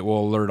to hit it,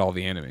 will alert all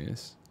the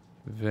enemies.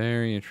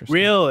 Very interesting.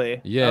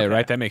 Really? Yeah, Okay.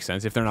 right. That makes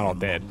sense. If they're not all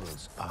dead.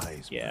 Mongols'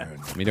 eyes Yeah. burned.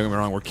 I mean, don't get me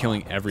wrong. We're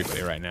killing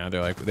everybody right now.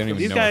 They're like, they don't even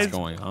these know guys- what's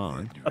going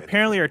on.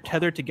 Apparently are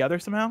tethered together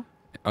somehow.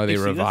 Oh, they you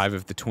see this? revive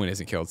if the twin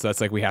isn't killed. So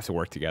that's like we have to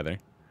work together.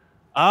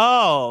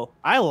 Oh,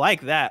 I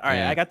like that. All right,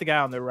 Yeah. I got the guy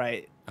on the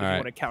right. If All you right.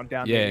 want to count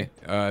down. Yeah,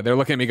 maybe. they're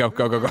looking at me. Go,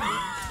 go, go, go.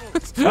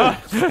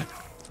 Ah,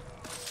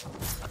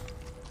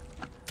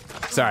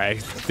 Sorry, I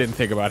didn't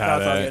think about how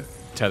No, it's all to good.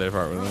 tether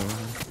part with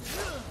them.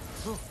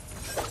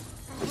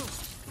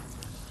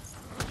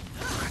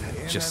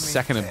 Just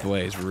second of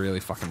delay is really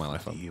fucking my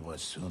life up. He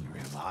was soon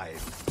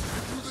revived.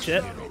 The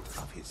Shit. spirit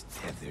of his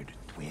tethered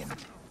twin.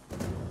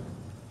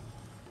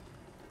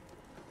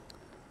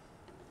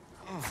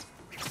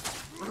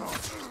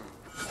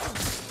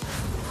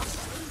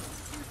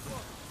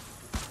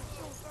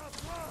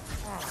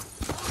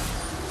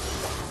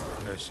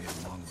 Persian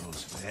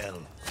Mongols fell,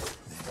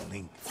 their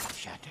link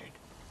shattered.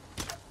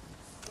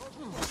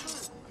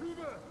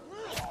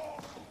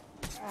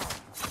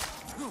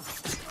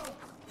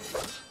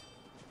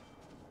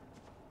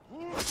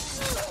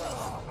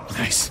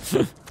 Nice.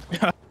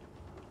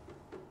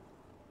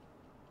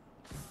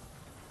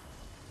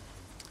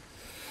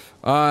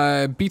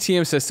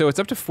 BTM says, so it's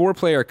up to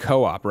 4-player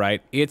co-op,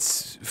 right?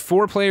 It's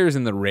 4 players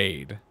in the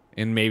raid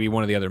and maybe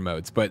one of the other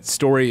modes, but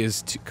story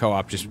is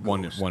co-op, just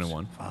one and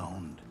one.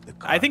 Found the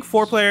I think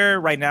carcass 4-player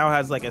right now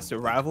has like a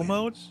survival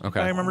mode. Okay.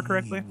 If I remember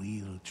correctly.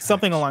 Only wheel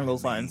Something tracks along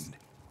those lines. remained.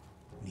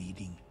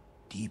 Leading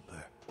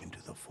deeper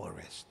into the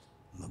forest,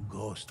 the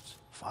ghosts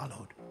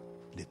followed,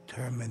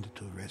 determined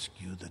to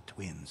rescue the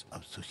twins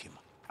of Tsushima.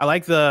 I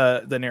like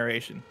the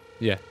narration.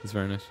 Yeah, it's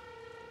very nice.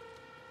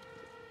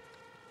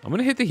 I'm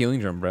gonna hit the healing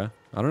drum, bro.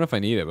 I don't know if I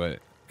need it, but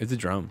it's a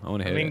drum. I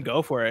want to I hit mean, it.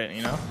 go for it.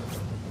 You know.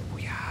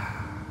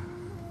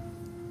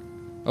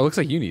 Oh, it looks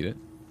like you need it.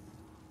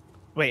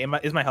 Wait,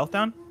 is my health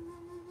down?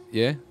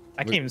 Yeah.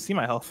 I can't even see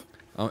my health.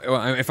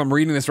 Well, if I'm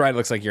reading this right, it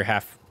looks like you're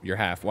half. You're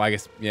half. Well, I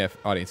guess yeah.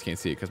 Audience can't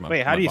see it because my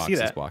Wait, how my do you box see is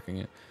that? blocking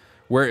it.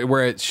 Where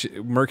it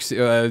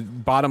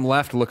Mercs bottom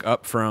left, look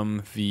up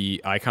from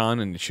the icon,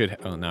 and it should.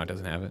 Oh no, it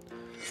doesn't have it.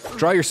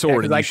 Draw your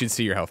sword, 'cause and I- you should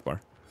see your health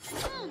bar.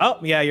 Oh,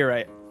 yeah, you're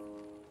right.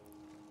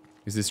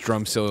 Is this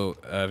drum still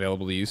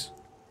available to use?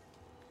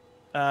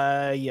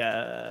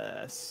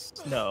 Yes.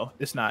 No,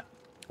 it's not.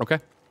 Okay.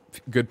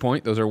 Good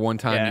point. Those are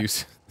one-time Yeah.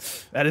 use.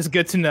 That is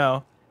good to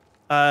know.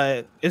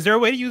 Is there a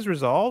way to use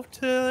Resolve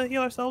to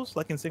heal ourselves,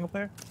 like in single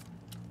player?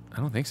 I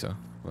don't think so.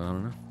 Well, I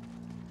don't know.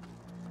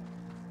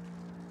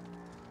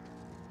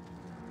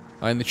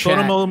 In the Photo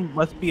chat. mode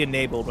must be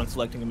enabled when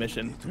selecting a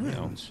mission.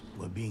 Twins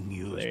were being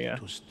used There you go.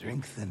 to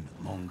strengthen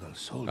Mongol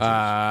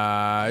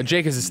soldiers.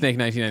 Jake is a Snake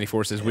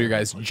 1994 says, will your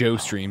guys' Joe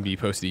stream be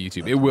posted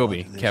to YouTube? It will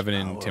be. Kevin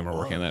and Tim are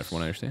working on that from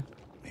what I understand.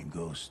 The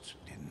ghosts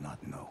did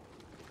not know.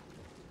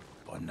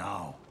 For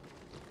now,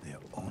 their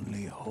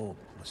only hope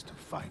was to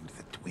find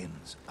the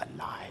twins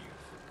alive.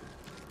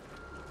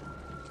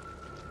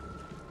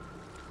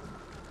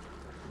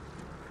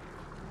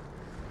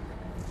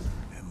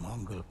 A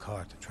Mongol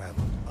cart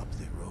traveled up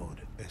the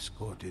road,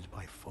 escorted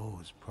by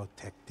foes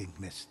protecting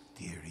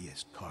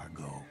mysterious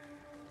cargo.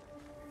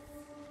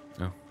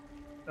 Oh.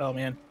 Oh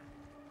man.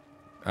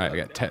 All right,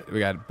 we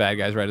got bad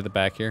guys right at the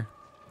back here.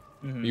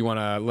 You want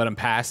to let them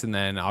pass, and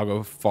then I'll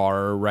go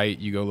far right,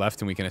 you go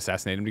left, and we can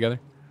assassinate them together?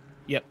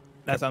 Yep,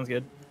 that sounds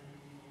good.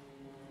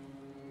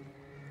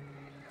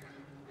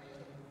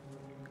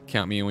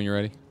 Count me in when you're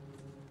ready.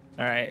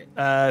 All right.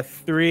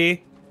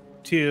 3,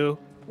 2,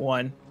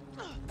 1.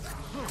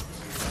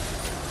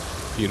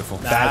 Beautiful.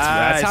 Nice.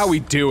 That's how we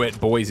do it,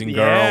 boys and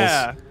girls.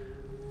 Yeah.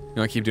 You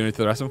want to keep doing it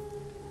to the rest of them?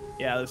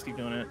 Yeah, let's keep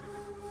doing it.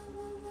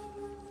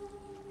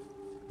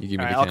 You give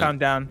me All right, the I'll count. count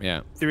down.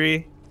 Yeah.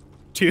 3,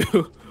 2,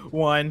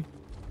 1.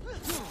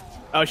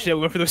 Oh shit,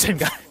 we went for the same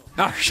guy.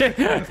 Oh shit.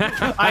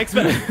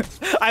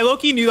 I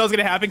low-key knew that was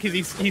gonna happen because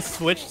he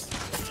switched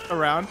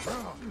around.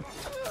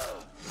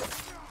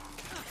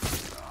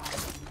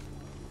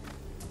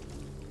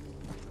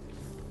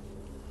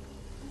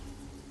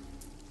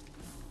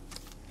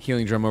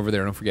 Healing drum over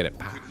there. Don't forget it.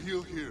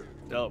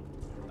 Dope.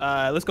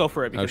 Let's go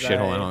for it. Because shit,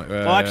 hold on.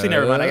 well, actually,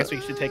 never mind. I guess we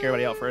should take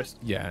everybody out first.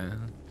 Yeah.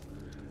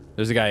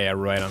 There's a guy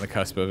right on the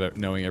cusp of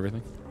knowing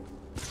everything.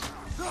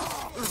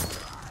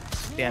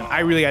 Damn, I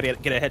really gotta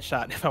get a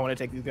headshot if I want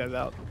to take these guys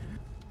out.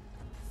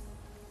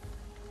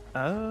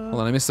 Hold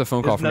on, I missed a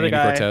phone call from Andy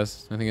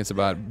Cortez. I think it's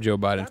about Joe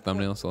Biden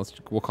thumbnail, so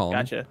we'll call him.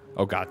 Gotcha.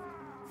 Oh god.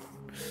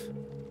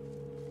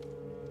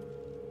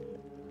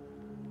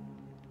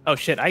 Oh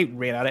shit, I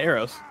ran out of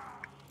arrows.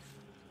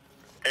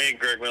 Hey,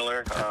 Greg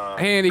Miller.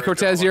 Hey, Andy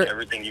Cortez, you're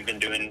everything you've been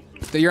doing.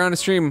 You're on a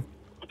stream.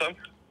 What's up?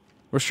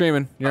 We're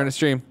streaming. You're on a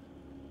stream.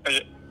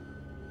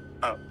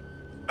 Oh,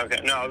 okay.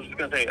 No, I was just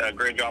gonna say,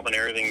 great job on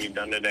everything you've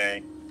done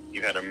today.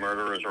 You had a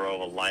murderer's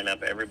row of a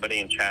lineup. Everybody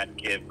in chat,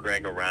 give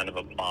Greg a round of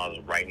applause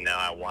right now.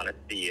 I want to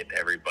see it,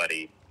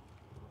 everybody.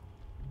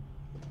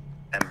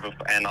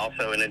 And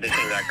also, in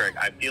addition to that, Greg,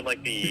 I feel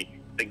like the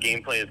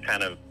gameplay is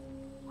kind of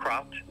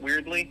cropped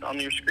weirdly on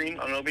your screen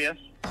on OBS.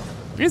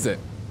 Is it?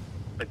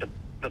 Like the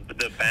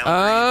boundaries.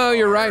 Oh,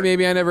 you're right.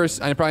 Maybe I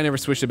probably never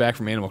switched it back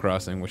from Animal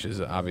Crossing, which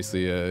is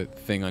obviously a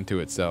thing unto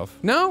itself.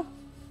 No.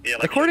 Yeah,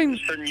 like certain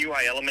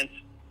UI elements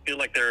feel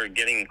like they're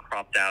getting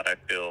cropped out. I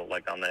feel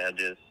like on the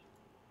edges.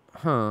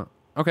 Huh.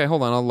 Okay,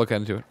 hold on. I'll look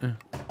into it.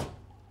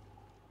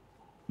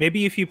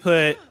 Maybe if you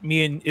put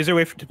me and is there a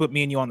way to put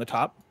me and you on the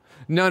top?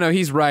 No,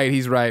 he's right.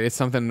 He's right. It's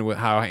something with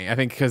how I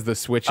think because the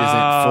Switch isn't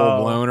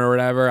full blown or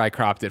whatever. I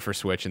cropped it for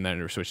Switch and then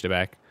never switched it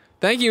back.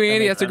 Thank you,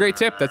 Andy. That's a great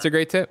tip. That's a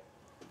great tip.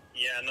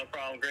 Yeah, no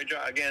problem. Great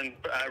job again.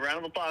 Round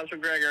of applause for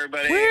Greg,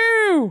 everybody.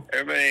 Woo!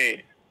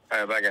 Everybody. All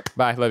right, bye, guys.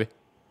 Bye, love you.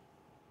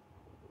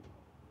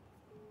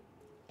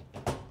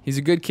 He's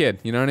a good kid.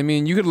 You know what I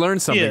mean? You could learn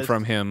something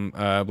from him,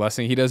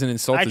 Blessing. He doesn't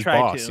insult his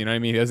boss. You know what I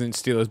mean? He doesn't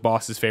steal his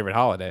boss's favorite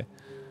holiday.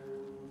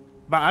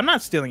 But I'm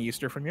not stealing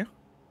Easter from you.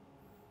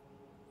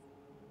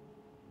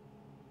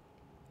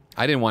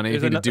 I didn't want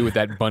anything to do with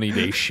that Bunny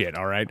Day shit.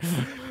 All right.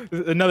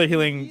 Another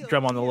healing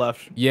drum on the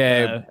left.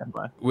 Yeah.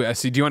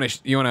 So do you want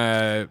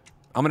to?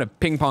 I'm gonna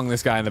ping pong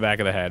this guy in the back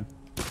of the head.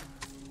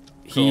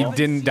 He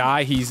didn't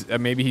die. He's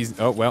maybe he's.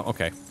 Oh well.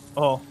 Okay.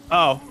 Oh.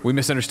 We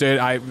misunderstood.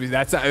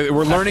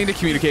 We're learning to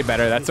communicate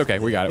better. That's okay.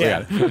 We got it.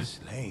 Yeah. We got it.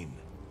 Slain,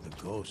 the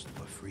ghosts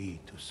were free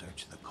to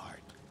search the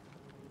cart.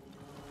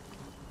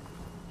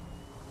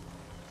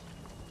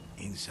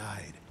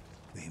 Inside,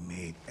 they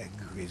made a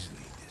grisly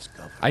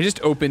discovery. I just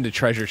opened a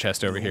treasure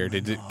chest over here.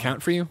 Did it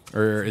count for you,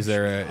 or is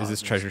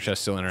this treasure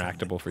chest still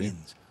interactable for you?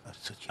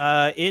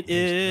 It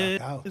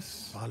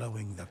is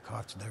following the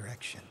cart's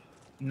direction.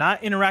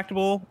 Not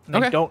interactable. And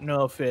I don't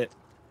know if it.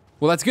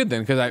 Well, that's good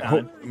then, because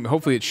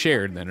hopefully it's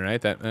shared then, right?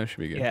 That should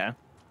be good. Yeah.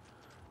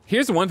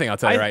 Here's the one thing I'll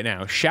tell you right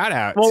now. Shout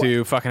out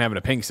to fucking having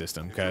a ping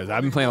system, because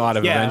I've been playing a lot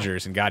of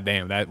Avengers, and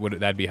goddamn,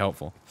 that'd be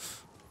helpful.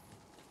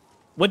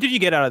 What did you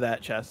get out of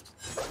that chest?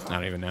 I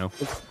don't even know.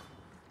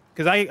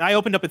 Because I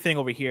opened up a thing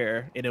over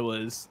here, and it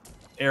was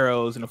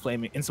arrows and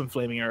some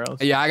flaming arrows.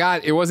 Yeah,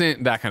 it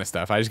wasn't that kind of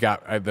stuff. I just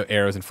got the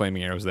arrows and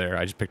flaming arrows there.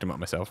 I just picked them up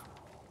myself.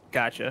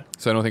 Gotcha.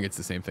 So I don't think it's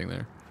the same thing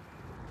there.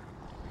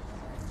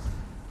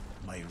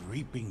 By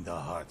reaping the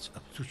hearts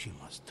of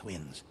Tsushima's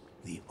twins,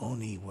 the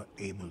Oni were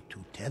able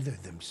to tether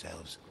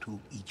themselves to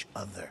each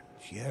other,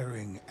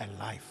 sharing a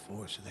life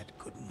force that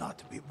could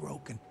not be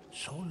broken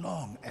so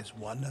long as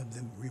one of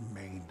them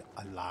remained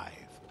alive.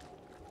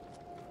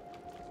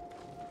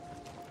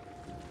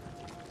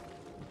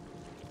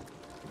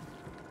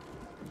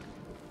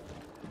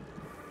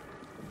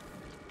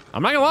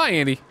 I'm not gonna lie,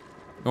 Andy.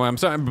 Oh, I'm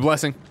sorry,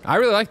 Blessing. I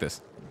really like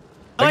this.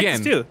 I like this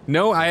too.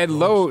 No, I had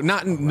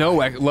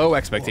low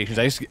expectations.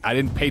 I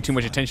didn't pay too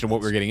much attention to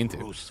what we were getting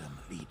into.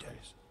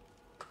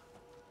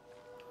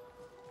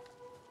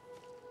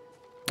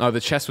 Oh, the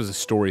chest was a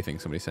story thing.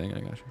 Somebody's saying. I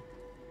got you.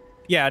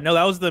 Yeah, no,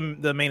 that was the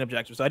main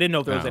objective. So I didn't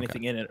know if there was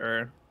anything in it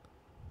or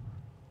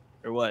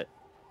what.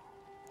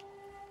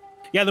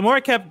 Yeah, the more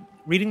I kept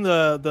reading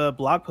the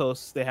blog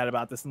posts they had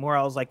about this, the more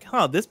I was like,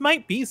 huh, this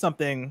might be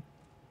something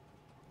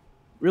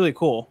really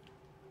cool.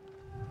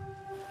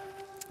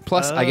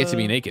 Plus, I get to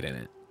be naked in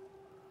it,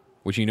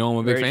 which I'm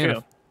a big fan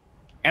of.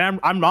 And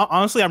I'm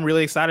honestly, I'm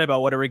really excited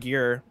about whatever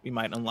gear we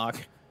might unlock.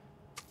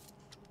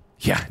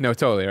 Yeah, no,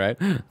 totally, right?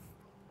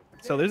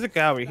 So there's a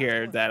guy over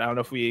here that I don't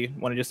know if we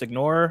want to just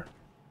ignore,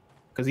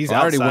 because he's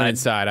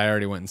outside. I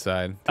already went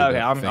inside. Okay,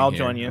 I'll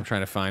join you. I'm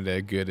trying to find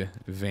a good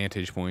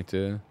vantage point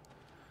to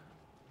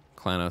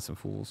clown out some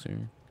fools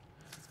here.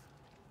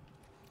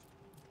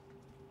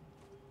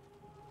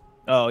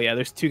 Oh, yeah,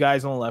 there's two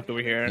guys on the left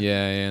over here.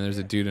 Yeah, and there's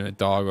a dude and a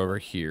dog over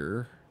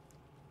here.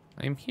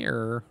 I'm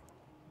here.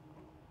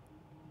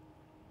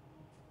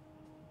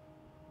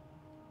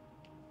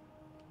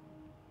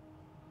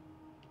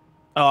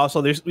 Oh,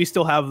 also, we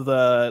still have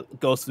the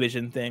Ghost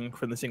Vision thing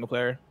from the single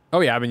player.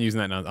 Oh yeah, I've been using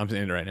that now. I'm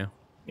in it right now.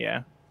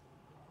 Yeah.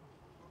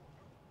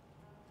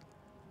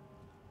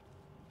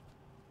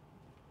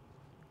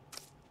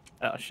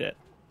 Oh shit.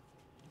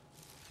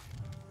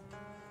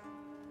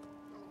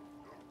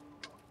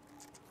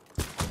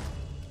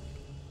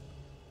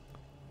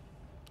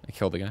 I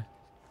killed a guy,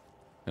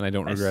 and I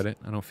don't Nice. regret it.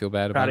 I don't feel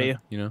bad Proud about of it. you.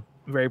 You know.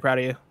 I'm very proud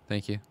of you.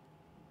 Thank you.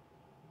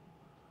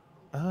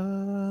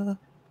 Oh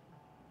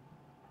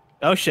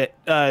shit.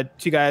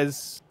 Two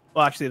guys.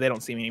 Well, actually, they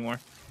don't see me anymore.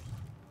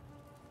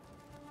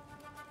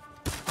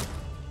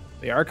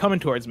 They are coming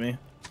towards me,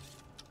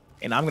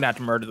 and I'm gonna have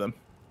to murder them.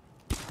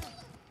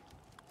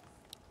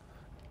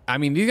 I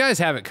mean, these guys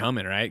have it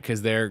coming, right?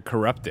 Because they're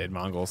corrupted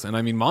Mongols, and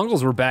I mean,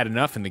 Mongols were bad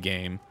enough in the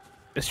game.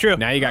 It's true.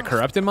 Now you got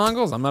corrupted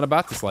Mongols. I'm not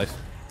about this life.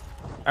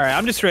 All right,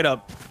 I'm just straight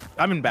up.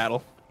 I'm in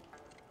battle.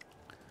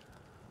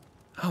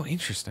 Oh,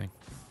 interesting.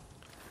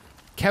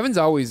 Kevin's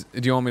always.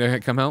 Do you want me to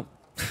come help?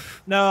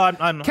 No,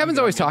 I'm Kevin's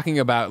I'm always good. talking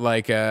about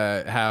like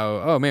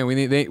how, oh man, we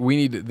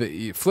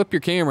need flip your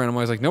camera, and I'm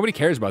always like, nobody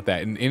cares about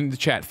that. And in the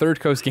chat,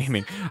 Third Coast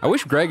Gaming, I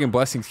wish Greg and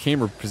Blessing's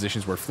camera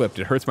positions were flipped.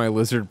 It hurts my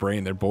lizard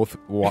brain. They're both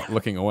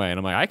looking away, and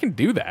I'm like, I can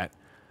do that.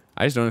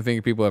 I just don't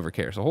think people ever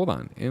care. So hold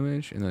on,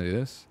 image, and then I do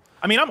this.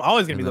 I mean, I'm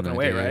always gonna be And then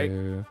looking I away,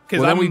 do- right?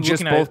 Well, then I'm we just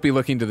looking at- both be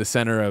looking to the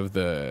center of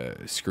the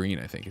screen.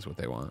 I think is what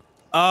they want.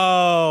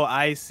 Oh,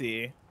 I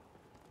see.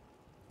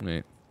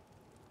 Wait.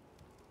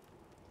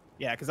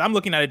 Yeah, because I'm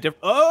looking at a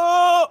different.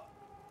 Oh.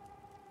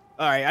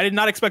 All right, I did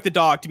not expect the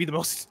dog to be the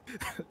most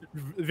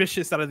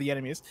vicious out of the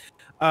enemies,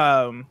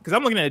 because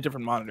I'm looking at a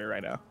different monitor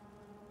right now.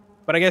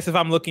 But I guess if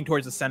I'm looking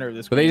towards the center of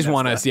this, But they just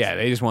want us. Yeah,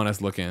 they just want us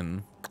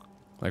looking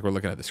like we're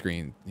looking at the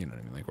screen. You know what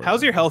I mean? Like, we're,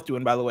 how's your health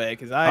doing, by the way?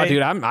 Because Oh,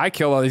 dude, I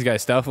kill all these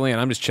guys stealthily, and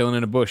I'm just chilling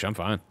in a bush. I'm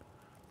fine.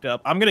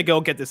 I'm gonna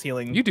go get this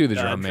healing. You do the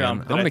drum, man. that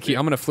I'm I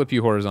gonna flip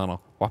you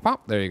horizontal. Wop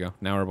pop. There you go.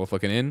 Now we're both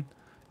looking in,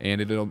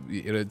 and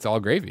it's all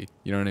gravy.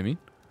 You know what I mean?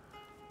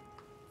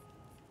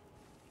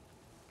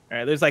 All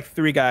right, there's like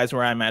 3 guys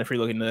where I'm at if you're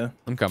looking to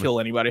I'm coming. kill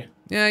anybody.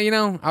 Yeah, you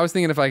know, I was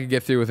thinking if I could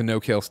get through with a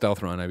no-kill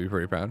stealth run, I'd be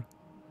pretty proud.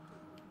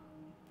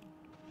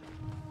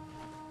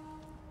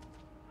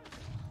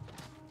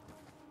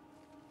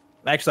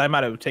 Actually, I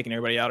might have taken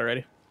everybody out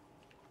already.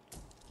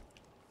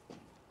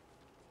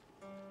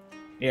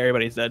 Yeah,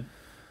 everybody's dead.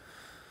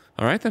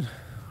 All right then.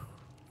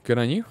 Good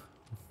on you.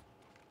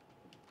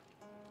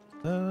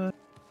 Let's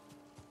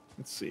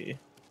see.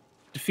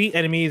 Defeat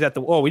enemies at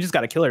the. Oh, we just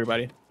gotta kill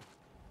everybody.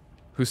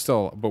 Who's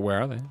still? But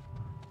where are they?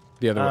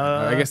 The other.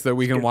 I guess that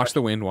we can good watch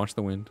the wind. Watch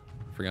the wind.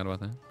 Forgot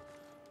about that.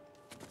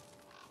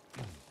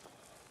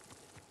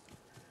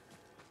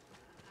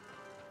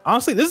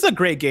 Honestly, this is a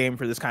great game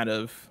for this kind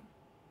of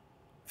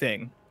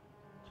thing.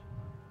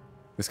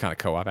 This kind of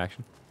co-op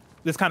action.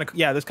 This kind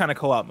of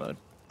co-op mode.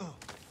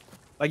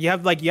 Like you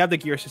have the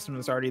gear system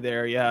that's already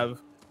there. You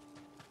have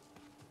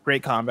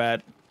great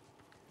combat.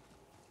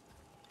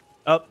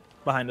 Up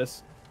behind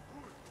us.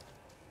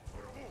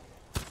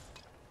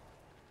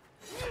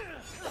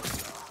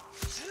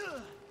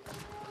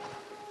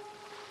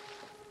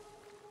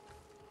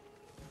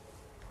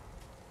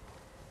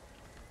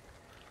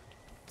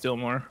 Still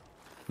more.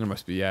 There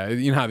must be. Yeah.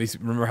 You know how these.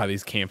 Remember how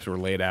these camps were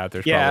laid out?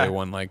 There's Yeah. probably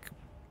one like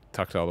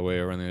tucked all the way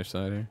over on the other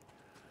side here.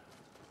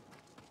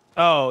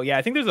 Oh yeah,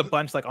 I think there's a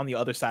bunch like on the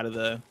other side of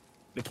the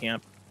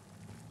camp.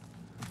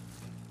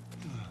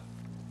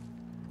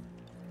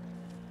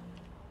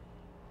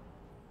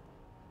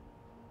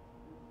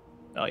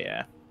 Oh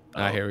yeah.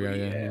 Here we go.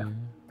 Yeah. yeah.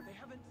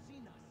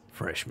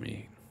 Fresh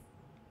meat.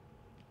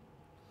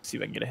 See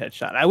if I can get a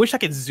headshot. I wish I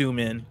could zoom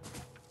in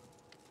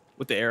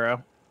with the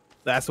arrow.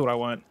 That's what I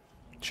want.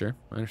 Sure,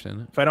 I understand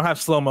that. If I don't have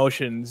slow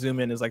motion, zoom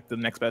in is like the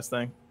next best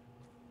thing.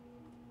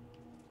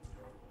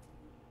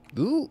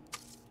 Ooh.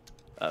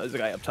 There's a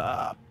guy up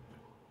top.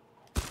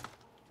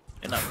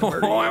 And I'm Oh, gonna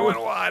murder you. I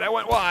went wide. I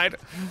went wide.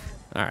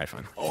 All right,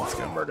 fine. Oh, I'm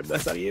gonna murder the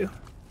best out of you.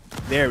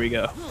 There we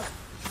go.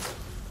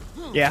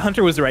 Yeah,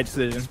 Hunter was the right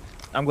decision.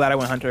 I'm glad I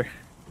went Hunter.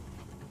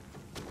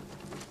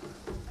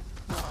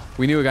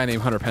 We knew a guy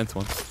named Hunter Pence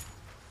once.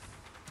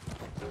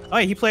 Oh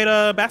yeah, he played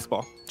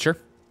basketball. Sure.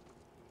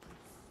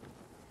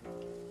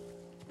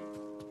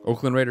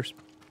 Oakland Raiders.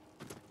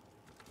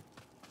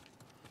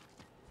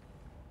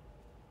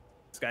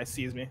 This guy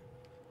sees me.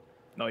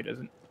 No, he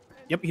doesn't.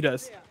 Yep, he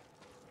does.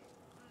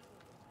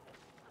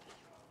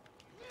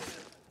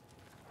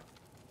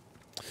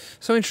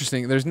 So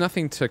interesting. There's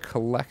nothing to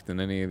collect in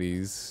any of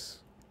these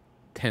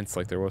tents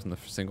like there was in the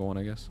single one,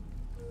 I guess.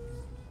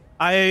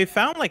 I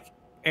found like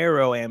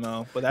arrow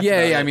ammo, but that's Yeah,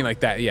 about yeah. it. I mean,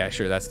 like that. Yeah,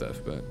 sure, that stuff.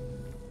 But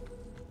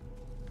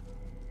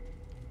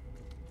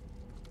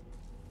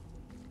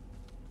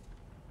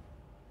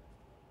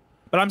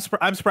But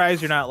I'm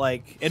surprised you're not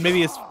like, and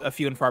maybe it's a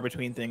few and far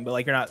between thing, but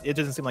like you're not. It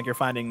doesn't seem like you're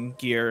finding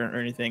gear or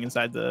anything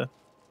inside the.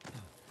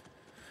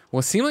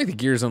 well, it seemed like the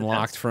gear's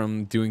unlocked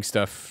from doing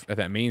stuff at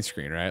that main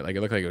screen, right? Like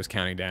it looked like it was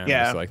counting down.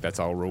 Yeah. So like that's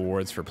all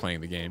rewards for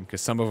playing the game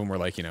because some of them were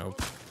like, you know,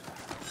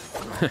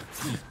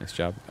 nice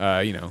job.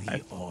 You know,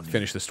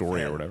 finish the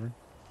story or whatever.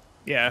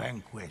 Yeah.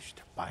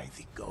 vanquished by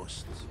the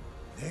ghosts.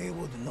 They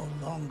would no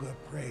longer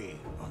prey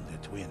on the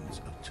twins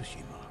of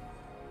Tsushima.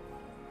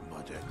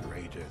 But a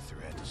greater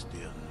threat still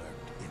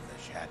lurked in the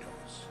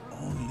shadows.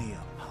 Only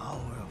a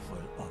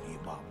powerful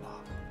Onibaba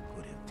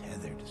could have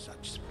tethered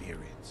such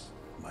spirits.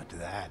 But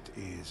that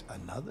is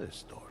another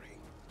story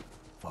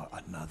for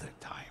another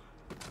time.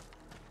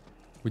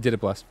 We did it,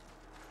 Bless.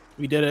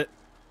 We did it.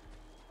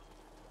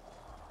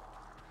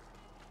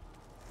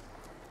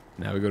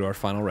 Now we go to our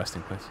final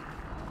resting place.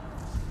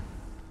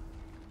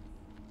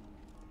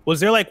 Was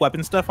there like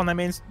weapon stuff on that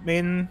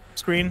main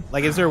screen?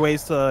 Like, is there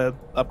ways to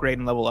upgrade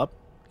and level up?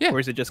 Yeah. Or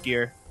is it just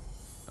gear?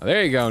 Oh,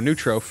 there you go. New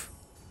trophy.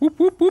 Whoop,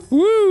 whoop, whoop,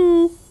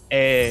 woo.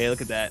 Hey,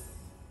 look at that.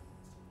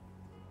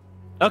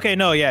 Okay,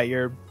 no, yeah,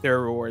 there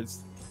are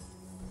rewards.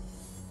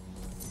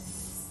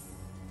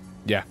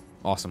 Yeah.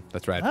 Awesome.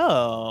 That's right.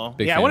 Oh.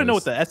 Big yeah, I fan want to of know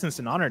this. what the Essence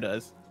and Honor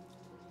does.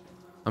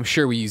 I'm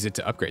sure we use it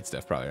to upgrade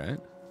stuff, probably, right?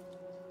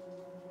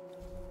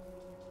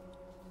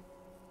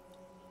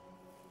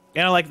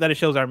 And I like that it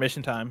shows our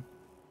mission time.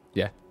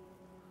 Yeah.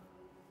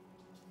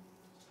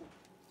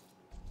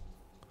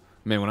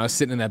 Man, when I was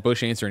sitting in that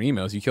bush answering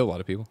emails, you killed a lot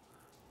of people.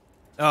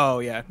 Oh,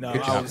 yeah. No,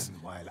 Good I job. was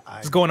While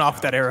just going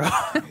off that arrow.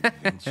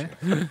 adventure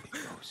with the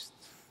ghosts.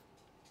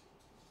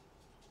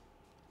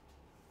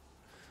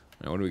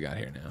 All right, what do we got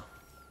here now?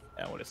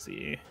 I want to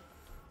see.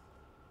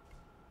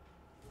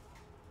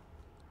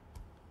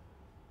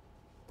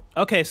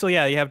 Okay, so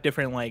yeah, you have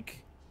different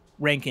like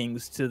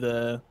rankings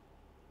to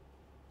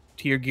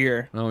your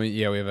gear. Oh,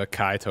 yeah, we have a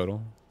Kai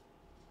total.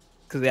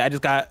 Because I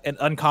just got an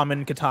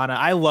uncommon katana.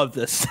 I love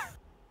this.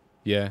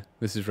 Yeah,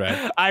 this is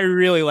right. I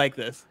really like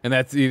this. And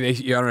that's, I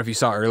don't know if you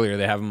saw earlier,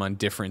 they have them on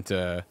different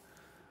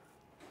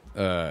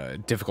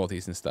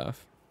difficulties and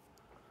stuff.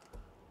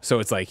 So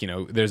it's like,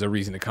 there's a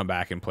reason to come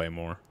back and play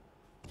more.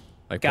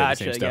 Like, play the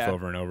same Gotcha, stuff yeah.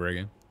 over and over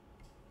again.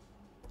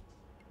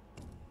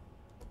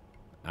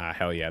 Ah,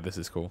 hell yeah, this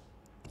is cool.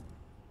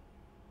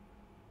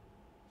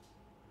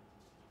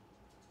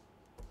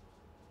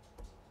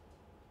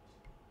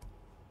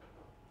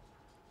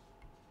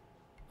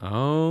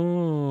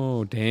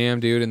 Oh, damn,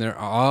 dude. And they're,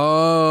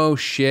 oh,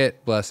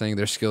 shit, blessing.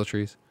 They're skill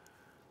trees.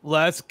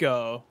 Let's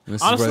go. And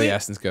this Honestly, is where the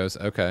essence goes.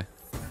 Okay.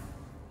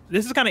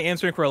 this is kind of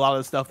answering for a lot of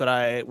the stuff that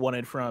I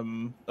wanted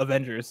from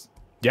Avengers.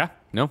 Yeah,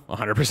 no,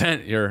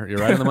 100%. You're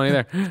right on the money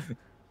there. How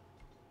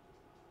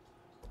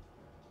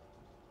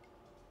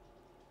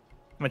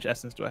much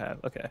essence do I have?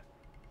 Okay.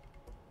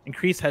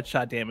 Increase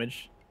headshot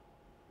damage.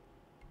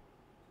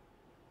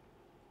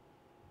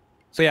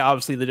 So yeah,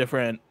 obviously the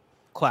different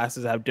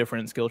classes have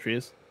different skill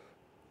trees.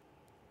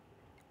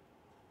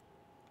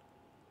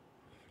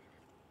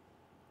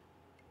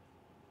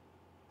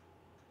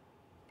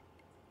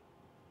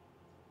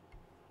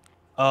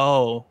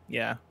 Oh,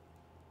 yeah.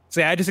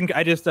 So yeah, I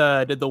just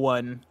did the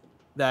one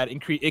that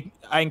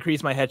I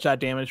increased my headshot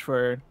damage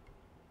for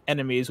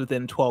enemies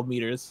within 12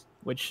 meters,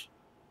 which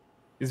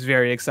is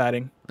very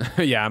exciting.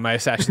 Yeah, my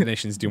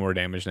assassinations do more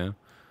damage now.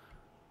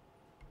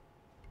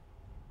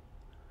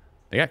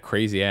 They got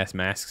crazy ass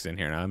masks in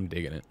here, and I'm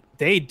digging it.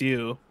 They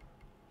do.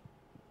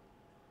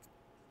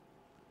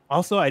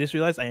 Also, I just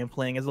realized I am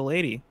playing as a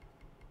lady.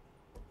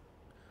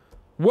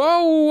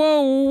 Whoa,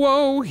 whoa,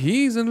 whoa!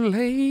 He's a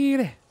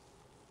lady.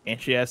 And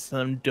she has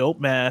some dope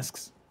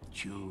masks.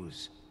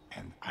 Choose,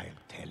 and I'll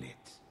tell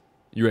it.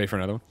 You ready for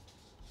another one?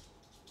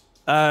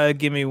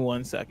 Give me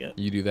 1 second.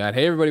 You do that.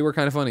 Hey, everybody, we're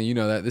kind of funny. You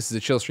know that. This is a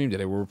chill stream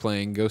today where we're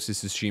playing Ghost of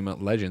Tsushima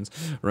Legends.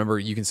 Remember,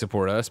 you can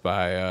support us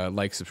by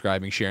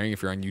subscribing, sharing.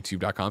 If you're on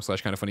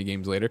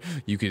youtube.com/kindoffunnygames later,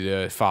 you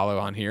could follow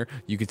on here.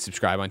 You could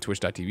subscribe on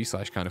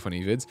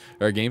twitch.tv/kindoffunnyvids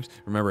or games.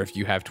 Remember, if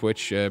you have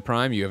Twitch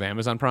Prime, you have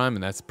Amazon Prime,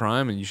 and that's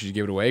Prime, and you should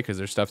give it away because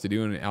there's stuff to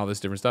do and all this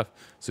different stuff.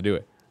 So do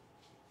it.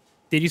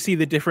 Did you see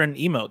the different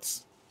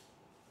emotes?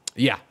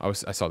 Yeah, I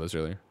saw those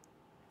earlier.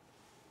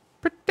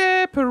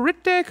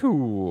 Pretty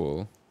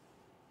cool.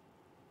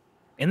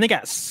 And they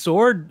got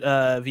sword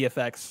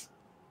VFX.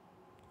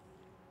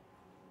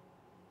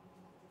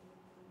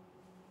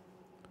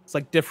 It's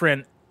like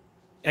different,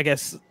 I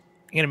guess,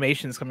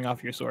 animations coming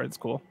off your sword. It's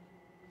cool.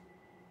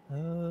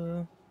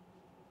 All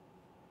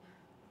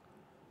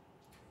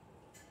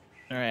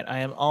right, I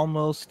am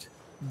almost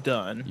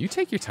done. You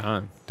take your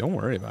time. Don't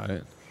worry about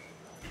it.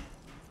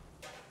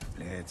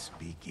 Let's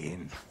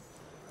begin.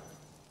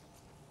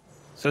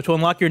 So to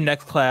unlock your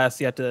next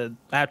class, I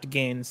have to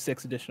gain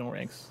 6 additional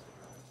ranks.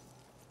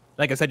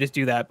 I guess I just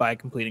do that by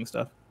completing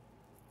stuff.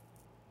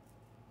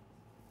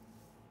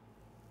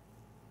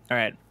 All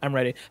right, I'm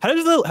ready. How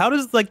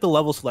does like the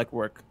level select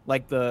work?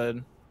 Like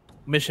the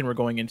mission we're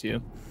going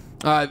into?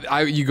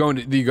 You go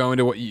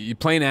into what you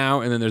play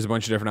now, and then there's a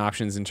bunch of different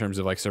options in terms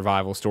of like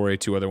survival, story,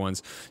 2 other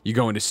ones. You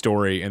go into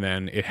story, and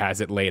then it has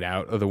it laid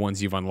out of the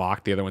ones you've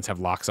unlocked. The other ones have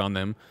locks on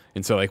them,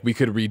 and so like we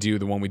could redo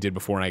the one we did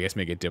before, and I guess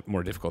make it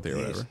more difficult or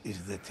whatever. This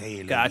is the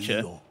tale Gotcha.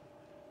 of Io,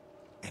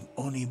 an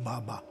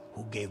Onibaba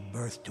who gave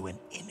birth to an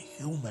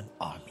inhuman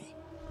army,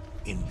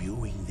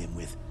 imbuing them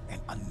with an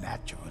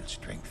unnatural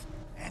strength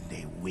and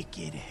a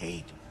wicked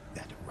hate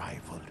that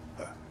rivaled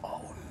her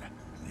own.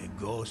 The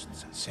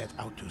ghosts set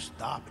out to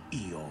stop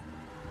Io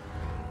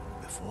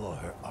before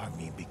her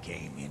army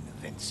became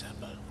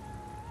invincible.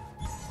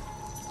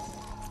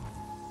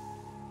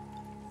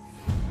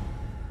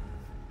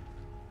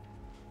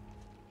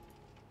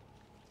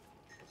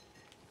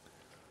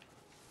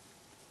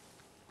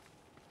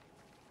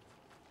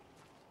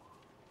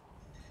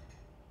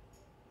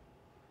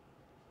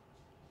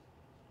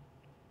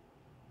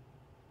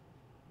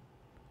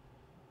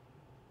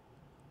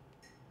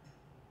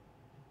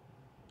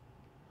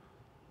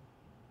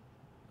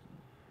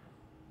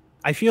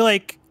 I feel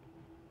like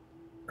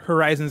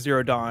Horizon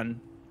Zero Dawn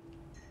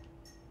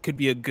could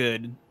be a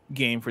good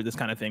game for this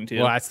kind of thing too.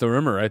 Well, that's the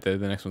rumor, right? The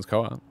next one's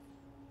co-op.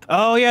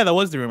 Oh yeah, that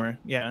was the rumor.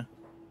 Yeah.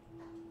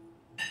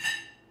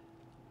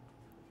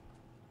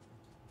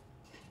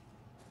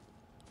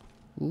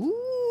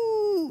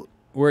 Ooh.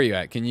 Where are you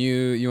at? Can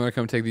you want to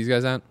come take these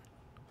guys out?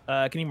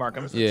 Can you mark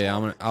them? Yeah,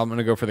 I'm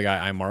gonna go for the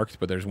guy I marked,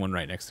 but there's one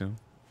right next to him.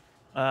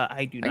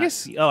 I do not. guess-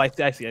 see. Oh, I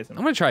see. I'm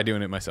gonna try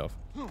doing it myself.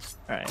 All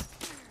right.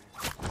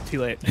 Too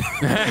late. So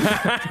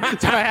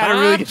I had a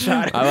really good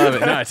shot. I love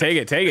it. No, take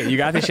it. You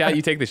got the shot.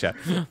 You take the shot.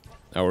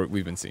 Oh,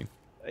 we've been seen.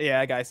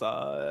 Yeah, that guy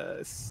saw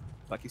us.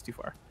 Fuck, he's too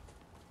far.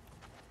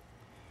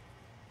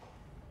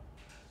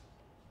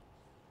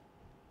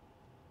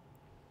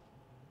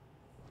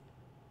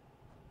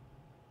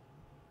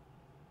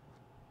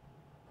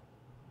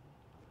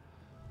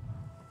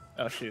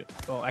 Oh shoot.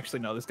 Well,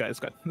 actually, no. This guy's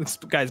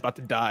about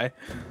to die.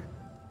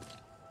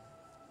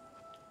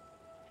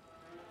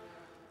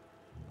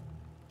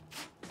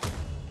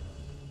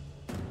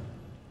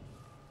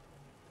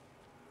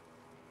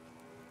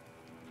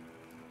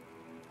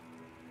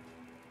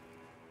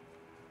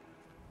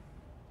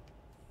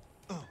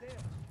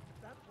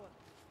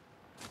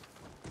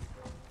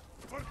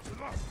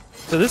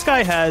 So this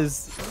guy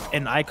has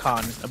an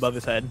icon above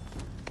his head.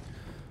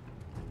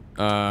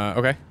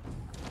 Okay.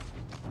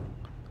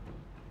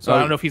 So I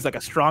don't know if he's like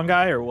a strong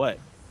guy or what.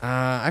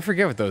 I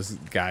forget what those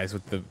guys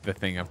with the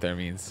thing up there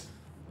means.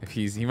 If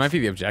he might be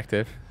the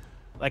objective.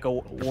 Like a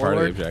part of the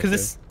warlord. objective.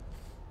 Because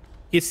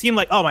he seemed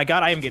like, oh my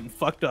god, I am getting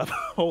fucked up.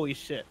 Holy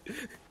shit.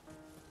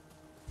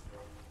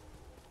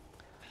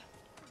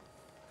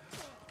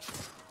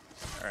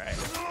 All right.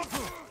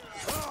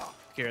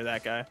 Scare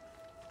that guy.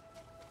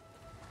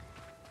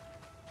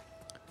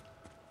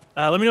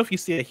 Let me know if you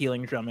see a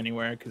healing drum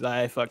anywhere, because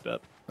I fucked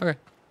up. Okay.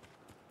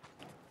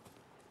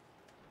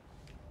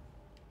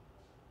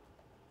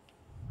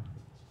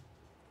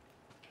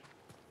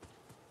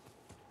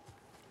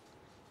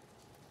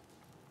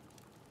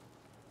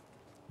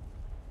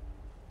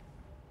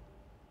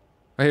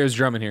 Oh, here's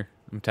drum in here.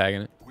 I'm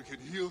tagging it. We can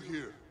heal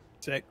here.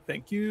 Sick.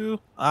 Thank you.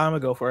 I'm gonna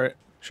go for it.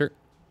 Sure.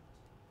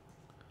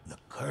 The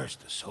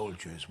cursed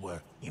soldiers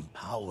were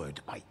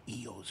empowered by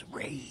Io's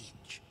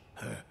rage,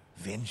 her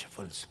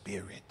vengeful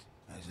spirit.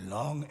 As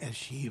long as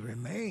she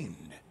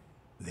remained,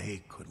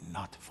 they could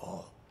not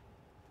fall.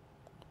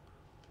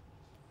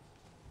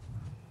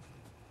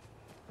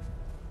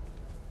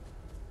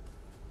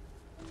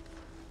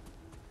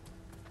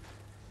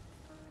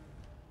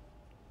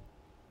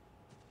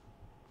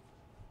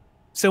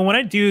 So when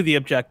I do the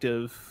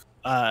objective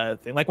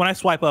thing, like when I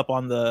swipe up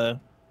on the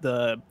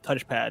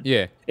touchpad,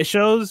 Yeah. it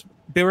shows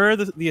beware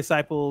the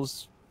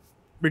disciples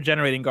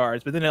regenerating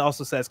guards, but then it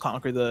also says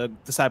conquer the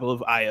disciple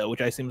of Io,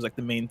 which I assume is like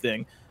the main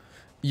thing.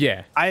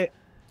 Yeah.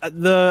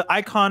 The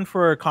icon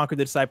for conquer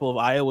the disciple of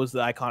Io was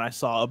the icon I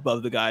saw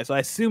above the guy, so I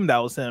assumed that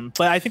was him.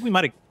 But I think we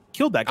might have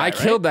killed that guy. I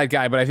killed that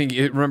guy, but I think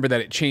remember that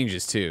it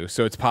changes too.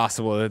 So it's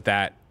possible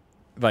that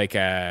like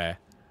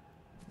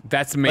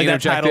that's the main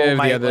Like that title objective.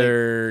 might, The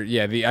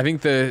other, I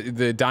think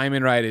the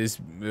diamond right is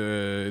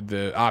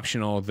the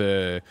optional.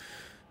 The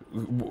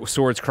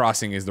swords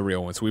crossing is the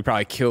real one. So we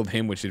probably killed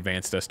him, which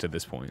advanced us to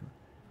this point.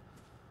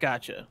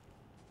 Gotcha.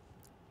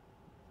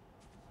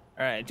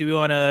 All right. Do we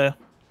want to?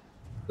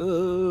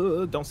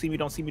 Don't see me.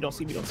 Don't see me. Don't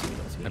see me. Don't see me.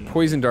 Don't see I me.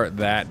 poison dart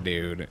that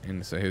dude,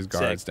 and so his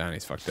guard's down.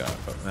 He's fucked up.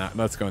 But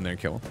let's go in there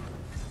and kill him.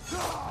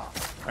 All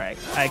right.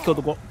 I killed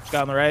the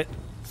guy on the right.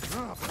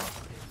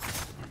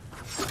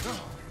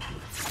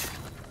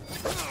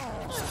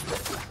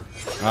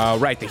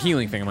 Right, the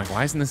healing thing. I'm like,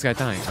 why isn't this guy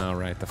dying? Oh,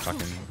 right, the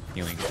fucking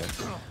healing shit.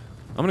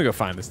 I'm gonna go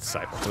find this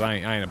disciple, because I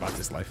ain't about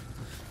this life.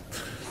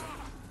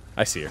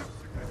 I see her.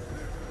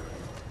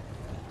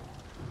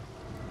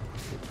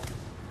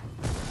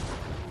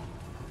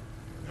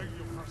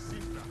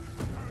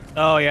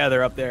 Oh yeah,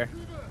 they're up there.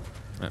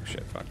 Oh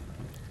shit, fuck.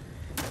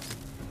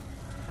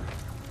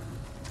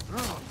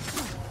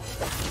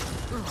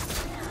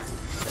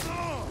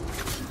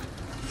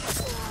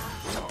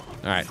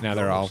 Alright, now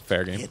they're all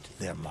fair game. Hit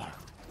their mark,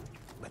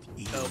 but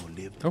Io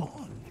lived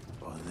on,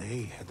 for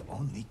they had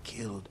only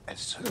killed a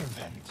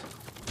servant.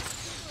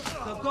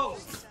 The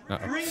ghosts,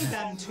 bring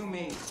them to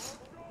me.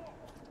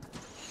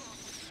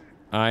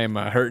 I am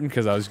hurting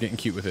because I was getting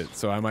cute with it,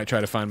 so I might try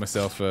to find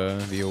myself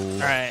the old... All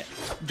right,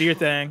 do your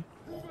thing.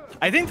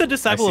 I think the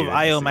disciple of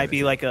Io might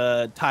be like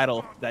a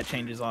title that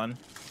changes on.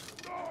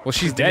 Well,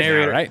 she's dead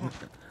now, right?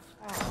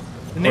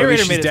 The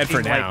narrator she's made it dead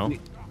for seem like now.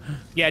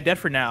 Yeah, dead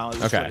for now. is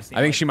what Okay. it seemed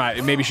I think like. she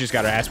might. Maybe she just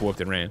got her ass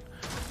whooped and ran.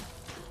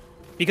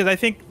 Because I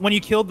think when you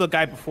killed the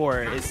guy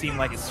before, it seemed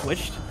like it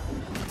switched,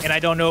 and I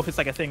don't know if it's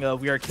like a thing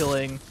of we are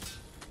killing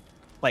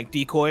like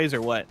decoys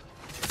or what.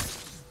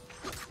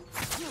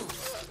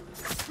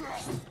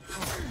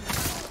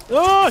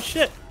 Oh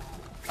shit!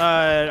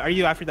 Are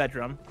you after that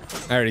drum?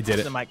 I already did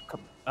it. The mic.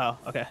 Oh,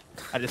 okay.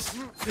 I just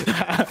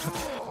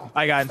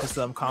I got into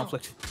some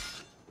conflict.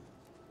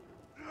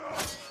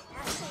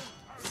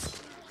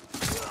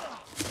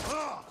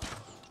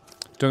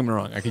 Don't get me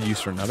wrong. I could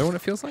use for another one.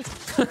 It feels like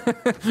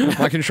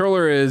my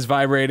controller is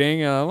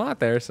vibrating a lot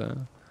there. So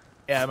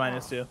Yeah, mine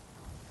is too.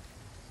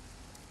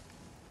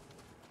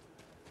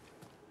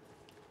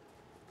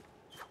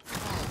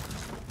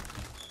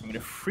 I'm gonna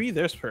free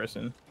this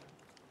person.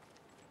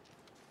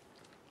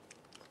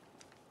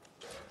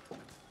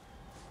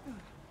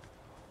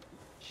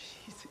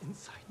 She's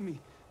inside me.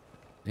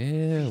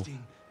 ew.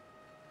 Feeding.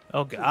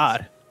 Oh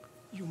god.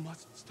 You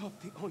must stop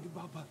the Oni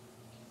Baba.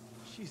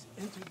 She's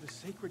entered the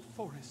sacred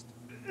forest.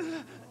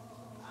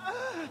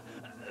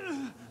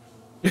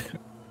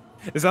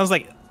 It sounds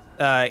like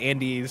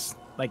Andy's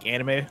like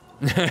anime.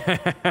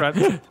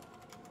 Front.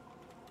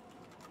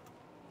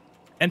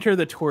 Enter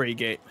the Torii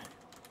Gate.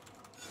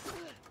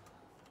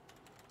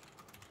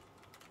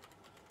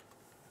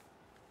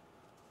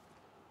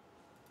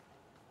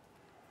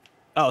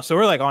 Oh, so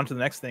we're like on to the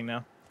next thing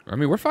now. I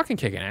mean, we're fucking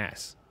kicking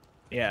ass.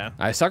 Yeah.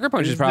 Sucker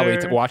Punch is Is probably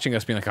there- watching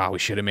us being like, oh, we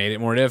should have made it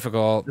more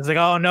difficult. It's like,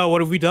 oh no,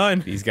 what have we done?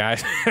 These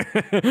guys.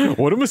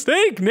 What a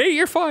mistake. Nate,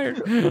 you're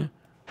fired.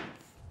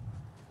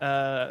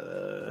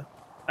 I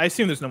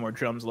assume there's no more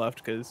drums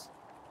left because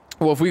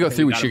Well, if we go Okay,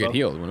 through, we we gotta should get vote.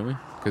 healed, wouldn't we?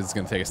 Because it's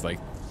going to take us like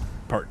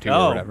part 2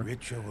 Oh. or whatever.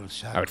 Ritual I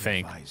would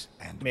think. sacrifice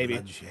and Maybe.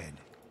 bloodshed,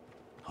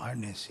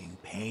 harnessing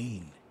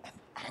pain and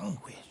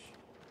anguish.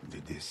 The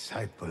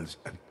disciples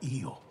of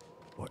Io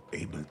were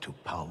able to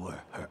power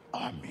her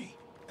army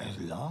as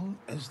long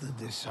as the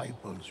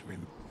disciples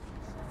remain.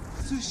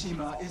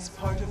 Tsushima is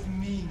part of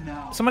me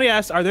now. somebody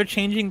asked, are there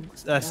changing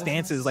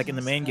stances like in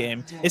the main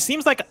game? It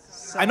seems like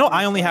I know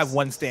I only have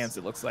one stance.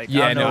 It looks like.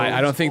 Yeah, don't know.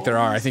 I don't think there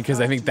are. I think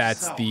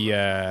that's the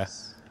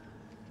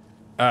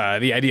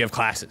idea of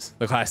classes.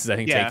 The classes, I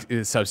think, Yeah. take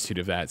is a substitute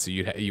of that. So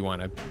you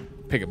want to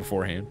pick it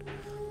beforehand.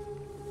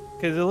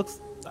 Because it looks.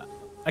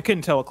 I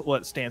couldn't tell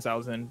what stance I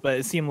was in, but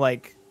it seemed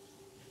like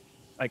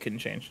I couldn't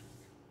change.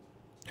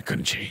 I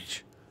couldn't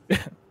change.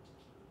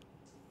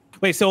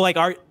 Wait, so like,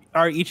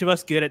 are each of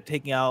us good at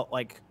taking out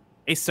like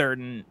a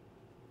certain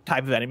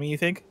type of enemy? You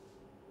think?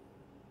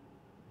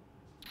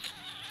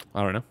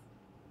 I don't know.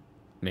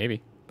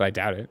 Maybe, but I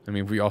doubt it. I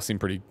mean, we all seem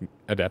pretty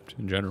adept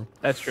in general.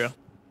 That's true.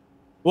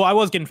 Well, I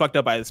was getting fucked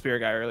up by the spirit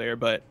guy earlier,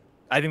 but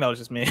I think that was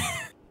just me.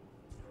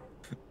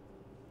 All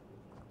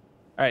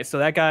right, so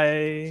that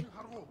guy.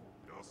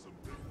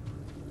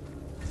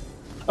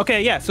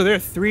 Okay, yeah. So there are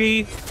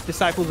 3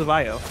 disciples of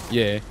Io.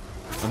 Yeah.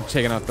 I'm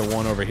taking out the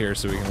one over here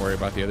so we can worry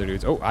about the other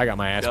dudes. Oh, I got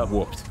my ass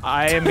whooped.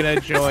 I am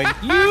gonna join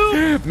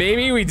you.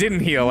 Maybe we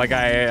didn't heal like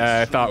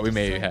I thought we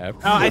may have.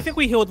 I think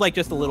we healed like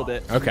just a little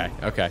bit. Okay,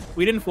 okay.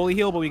 We didn't fully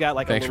heal, but we got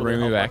like Thanks a for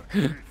little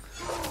bringing me bit. back.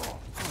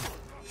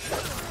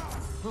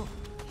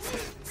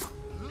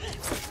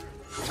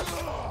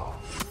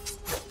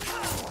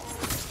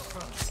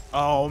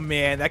 Oh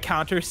man, that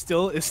counter is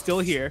still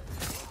here.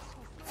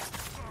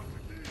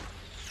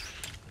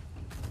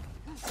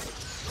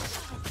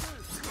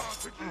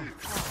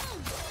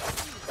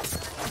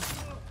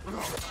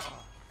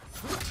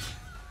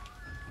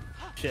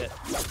 Shit.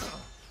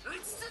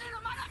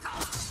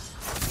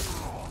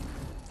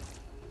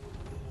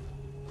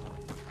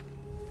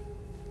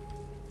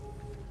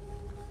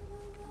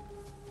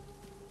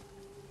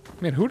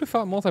 Man, who'd have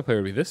thought multiplayer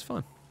would be this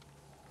fun?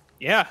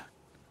 Yeah.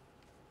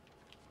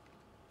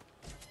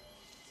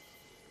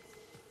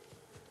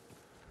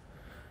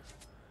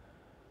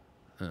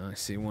 I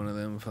see one of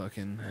them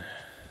fucking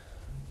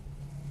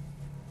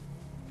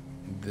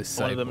disciples.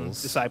 One of them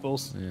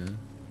disciples. Yeah.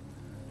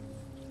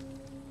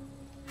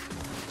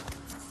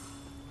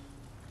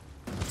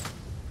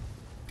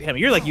 Damn,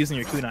 you're like using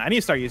your kunai. I need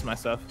to start using my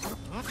stuff.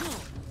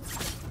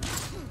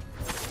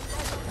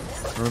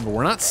 Remember,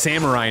 we're not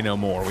samurai no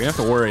more. We don't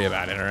have to worry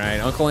about it, all right?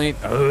 Uncle ain't.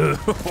 Oh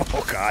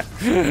God.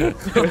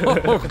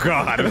 Oh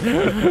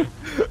God.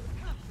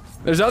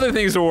 There's other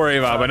things to worry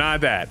about, but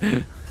not that.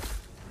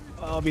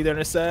 I'll be there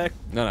in a sec.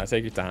 No,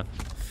 take your time.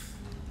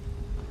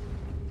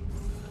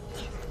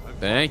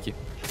 Thank you.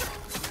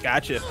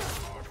 Gotcha.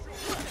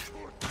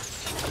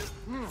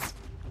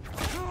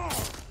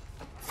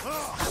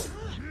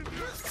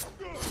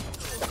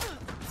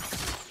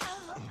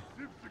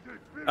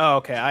 Oh,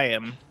 okay,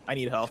 I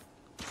need help.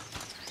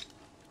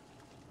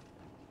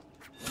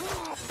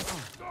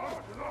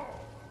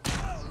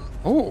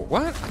 Oh,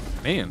 what?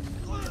 Man.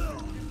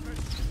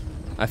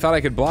 I thought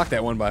I could block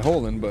that one by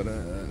holding, but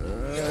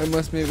it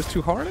must be it was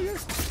too hard, I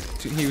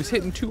guess? He was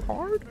hitting too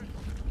hard?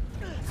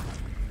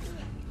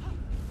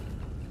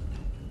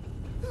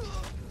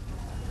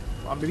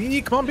 Come on,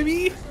 baby. Come on,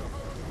 baby.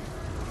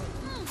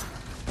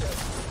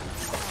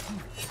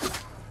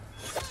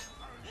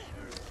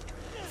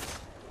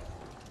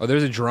 Oh,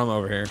 there's a drum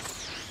over here.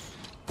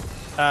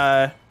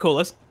 Cool.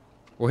 Let's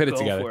We'll hit it go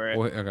together. for it.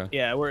 Okay.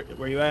 Yeah, where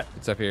you at?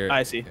 It's up here.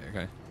 I see.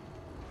 Yeah, okay.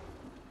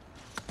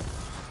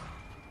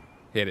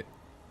 Hit it.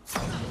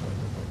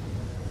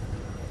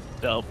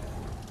 Dope.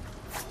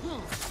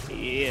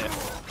 Yeah.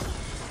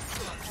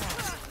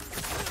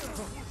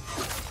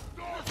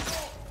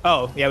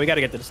 Oh, yeah, we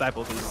gotta get the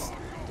disciple because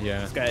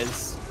Yeah. this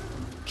guy's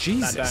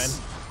Jesus. not dying.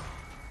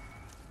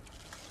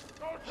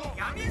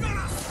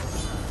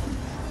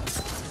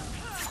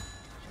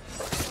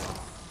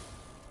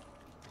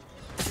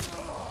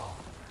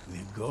 The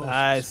ghosts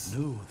Nice.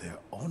 knew their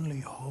only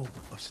hope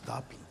of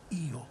stopping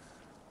Io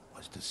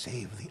was to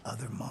save the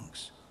other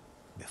monks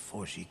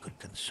before she could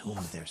consume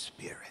their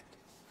spirit.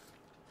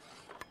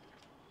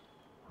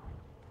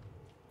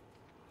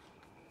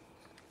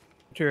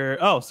 Sure.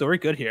 Oh, so we're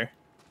good here.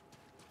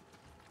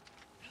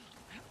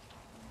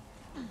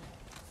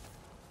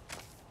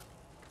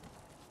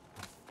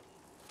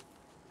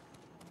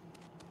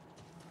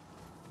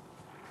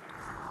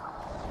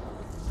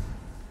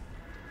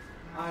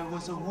 I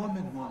was a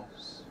woman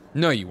once,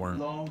 No, you weren't.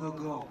 long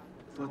ago,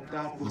 but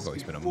that was You've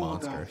always been a before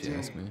monster, that if you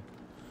ask day, me.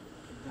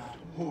 that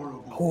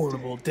horrible,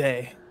 Horrible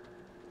day.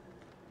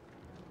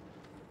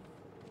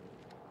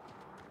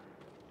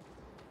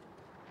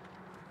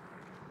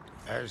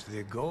 As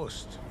the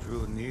ghost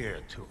drew near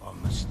to a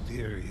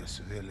mysterious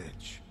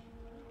village,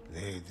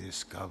 they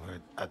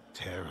discovered a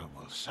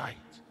terrible sight.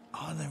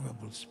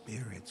 Honorable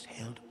spirits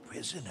held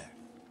prisoner,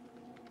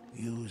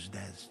 used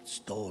as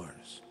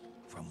stores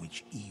from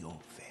which Io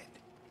fed.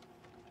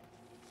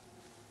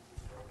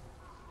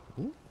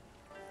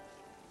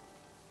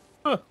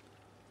 Huh.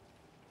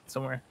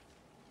 Somewhere.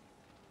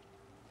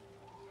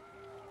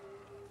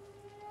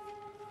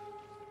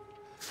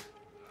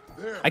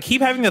 I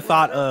keep having the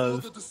thought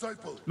of,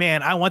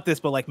 man, I want this,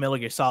 but like Metal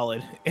Gear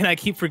Solid, and I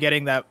keep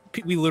forgetting that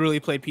we literally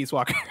played Peace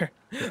Walker.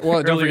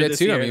 Well, don't earlier forget this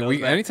too. year, I and mean, I was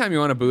like, anytime you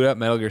want to boot up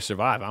Metal Gear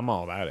Survive, I'm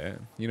all about it.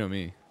 You know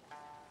me.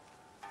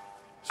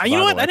 you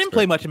know what? Survival I didn't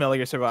play expert. much of Metal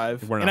Gear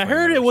Survive, We're not and I playing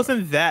heard Metal it Gear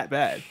wasn't that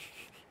bad.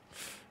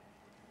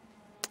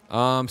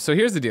 So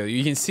here's the deal.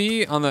 You can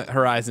see on the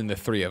horizon the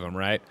three of them,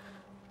 right?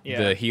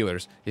 Yeah. The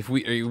healers. If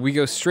we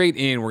go straight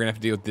in, we're gonna have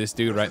to deal with this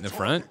dude right in the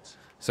front.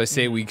 So I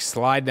say we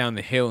slide down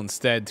the hill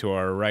instead to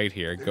our right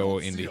here, go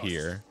into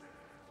here.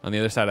 On the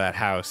other side of that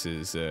house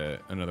is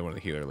another one of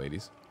the healer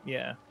ladies.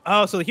 Yeah.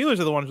 Oh, so the healers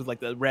are the ones with like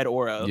the red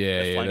aura. Yeah,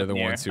 that's yeah, flying they're up the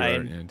in ones who air.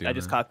 are, yeah, doing I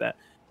just that. caught that.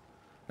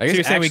 I guess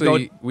you're saying we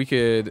actually go- we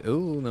could. Oh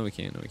no, we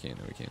can't. No, we can't.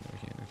 No, we can't. No, we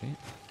can't. No, we can't.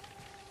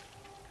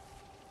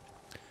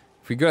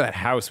 If we go to that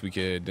house, we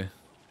could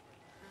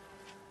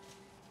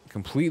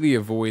completely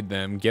avoid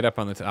them, get up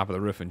on the top of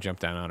the roof, and jump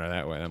down on her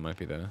that way. That might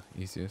be the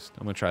easiest.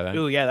 I'm gonna try that.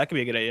 Ooh, yeah, that could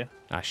be a good idea.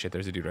 Ah, shit.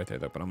 There's a dude right there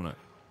though, but I'm gonna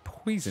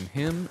poison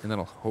him, and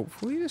that'll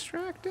hopefully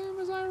distract him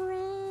as I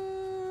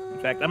run. In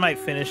fact, I might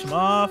finish him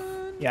off.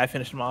 Yeah, I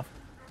finished him off.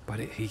 But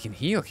he can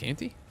heal, can't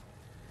he?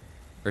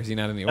 Or is he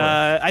not in the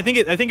order? I think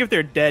if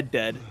they're dead,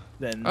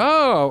 then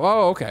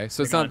Oh, okay.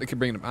 So it's They're not. gone. It can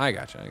bring them. I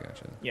gotcha.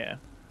 yeah,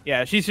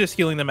 yeah. She's just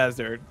healing them as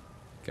their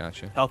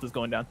Gotcha. health is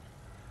going down.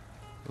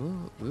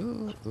 Ooh.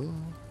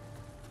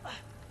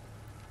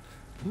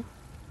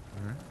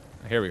 Alright.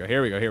 Here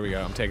we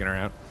go. I'm taking her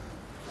out.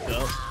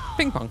 So,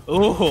 Ping pong.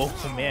 oh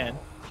man,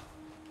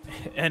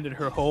 ended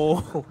her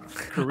whole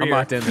career. I'm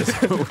not to end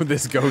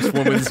this ghost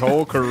woman's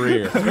whole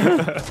career.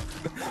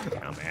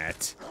 Damn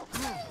it.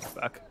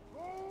 Fuck.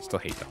 Still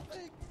hate dogs.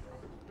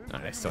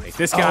 Alright, I still hate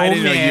this guy. I Oh,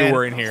 didn't know you man.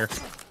 were in here.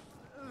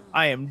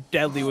 I am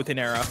deadly with an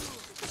arrow.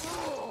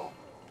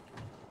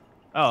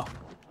 Oh.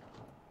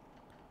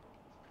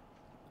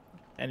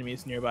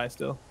 Enemies nearby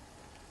still.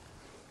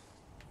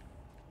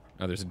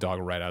 Oh, there's a dog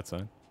right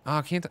outside.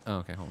 Oh, can't. Oh,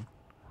 okay, hold on.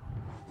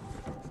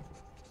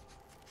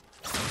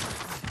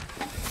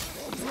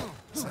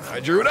 That's not how I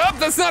drew it up.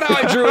 That's not how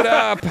I drew it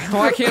up.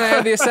 Why can't I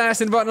have the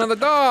assassin button on the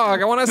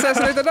dog? I want to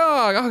assassinate the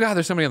dog. Oh god,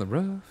 there's somebody on the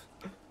roof.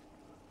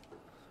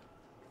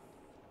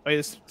 Wait,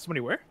 is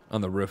somebody where?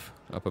 On the roof,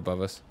 up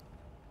above us.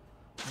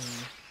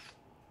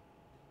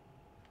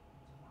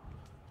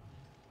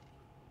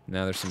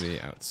 Now there's somebody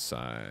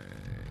outside.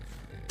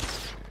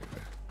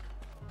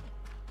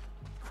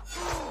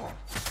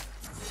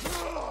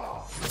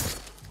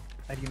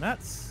 I do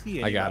not see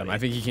anybody. I got him. I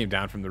think he came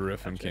down from the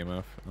roof and came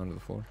off onto the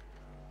floor.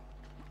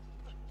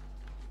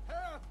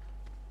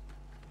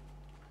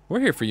 We're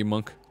here for you,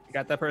 monk. You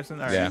got that person?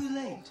 All right. Yeah. Too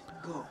late,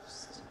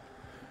 ghost.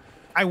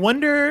 I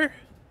wonder,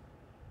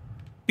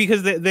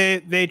 because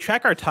they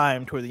track our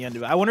time toward the end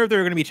of it. I wonder if there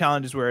are going to be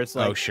challenges where it's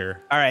like, Oh, sure.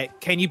 all right,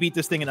 can you beat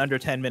this thing in under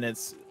 10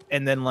 minutes?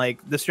 And then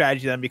like the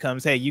strategy then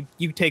becomes, hey,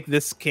 you take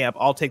this camp,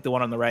 I'll take the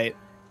one on the right,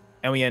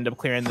 and we end up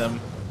clearing them.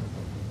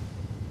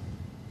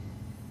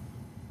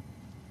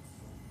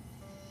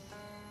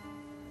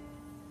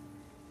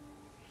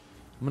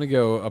 I'm gonna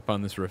go up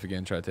on this roof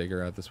again, try to take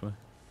her out this way.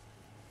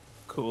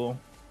 Cool.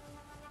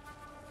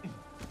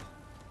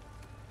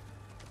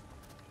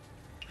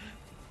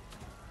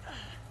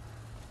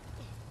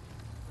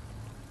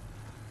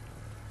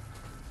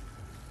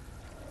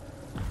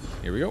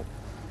 Here we go.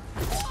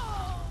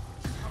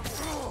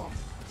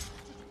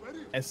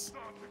 Yes.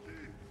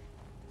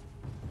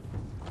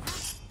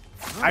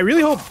 I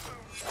really hope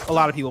a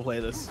lot of people play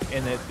this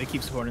and that they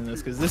keep supporting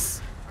this because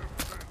this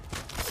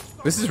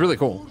is really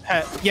cool.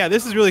 Yeah,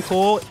 this is really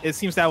cool. It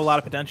seems to have a lot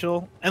of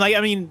potential, and like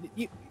I mean,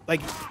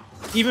 like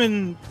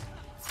even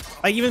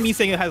me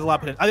saying it has a lot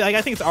of potential.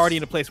 I think it's already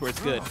in a place where it's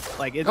good.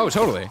 Like Oh,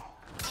 totally.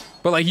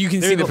 But like you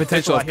can see the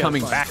potential of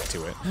coming back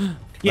to it.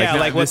 Yeah,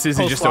 like this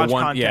isn't just a one.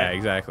 content Yeah,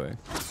 exactly.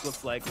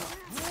 looks like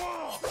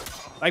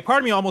part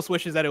of me almost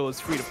wishes that it was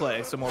free to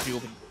play so more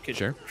people could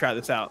Sure. try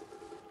this out.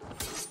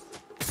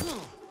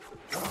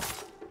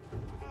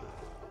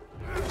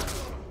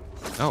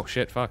 Oh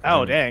shit! Fuck.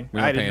 Oh dang! We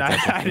weren't I did paying not.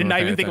 attention. I We did weren't not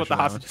paying even think about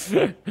the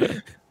attention to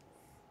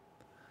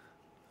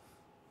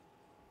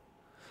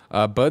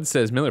hostages. Bud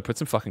says, Miller, put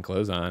some fucking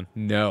clothes on.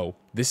 No,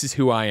 this is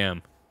who I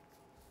am.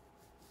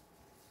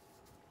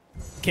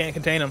 Can't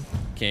contain them.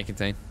 Can't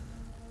contain.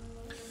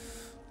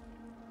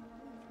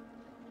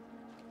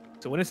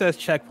 So when it says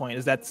checkpoint,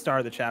 is that the start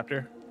of the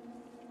chapter?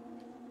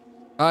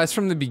 It's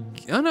from the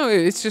Oh no,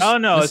 it's just. Oh,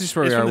 no, this it's- is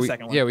where it's we from are. the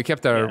second one. Yeah, we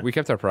kept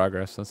our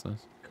progress. That's nice.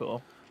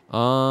 Cool.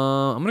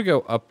 I'm gonna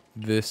go up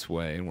this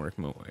way and work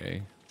my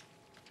way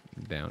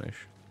downish.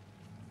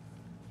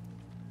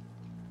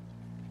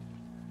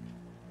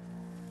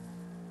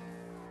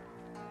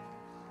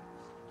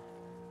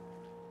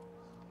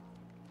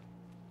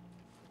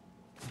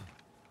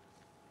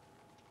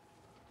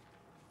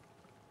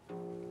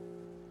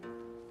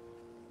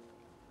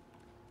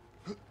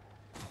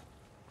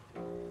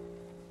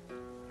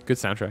 Good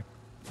soundtrack.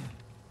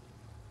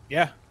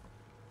 Yeah.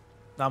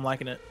 I'm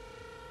liking it.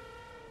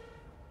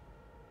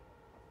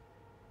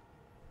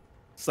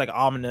 It's like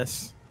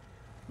ominous,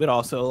 but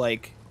also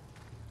like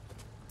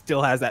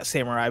still has that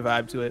samurai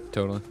vibe to it.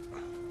 Totally.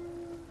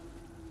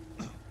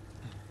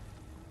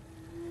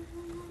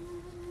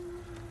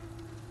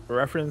 For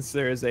reference,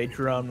 there is a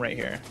drum right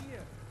here.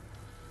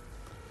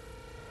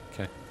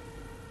 Okay.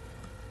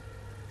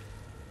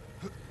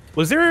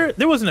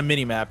 There wasn't a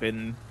mini map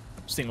in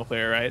single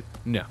player, right?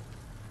 No.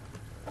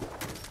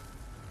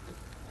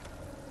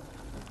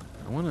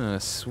 I want to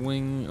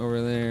swing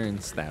over there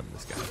and stab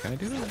this guy. Can I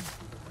do that?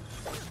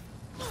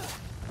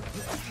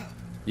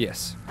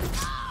 Yes.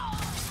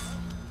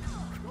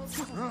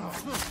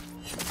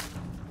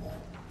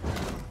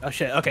 Oh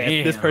shit.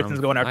 Okay, this person's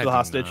going after the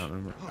hostage.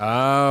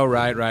 Oh,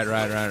 right.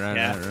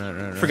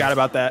 Yeah. Right. Forgot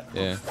about that.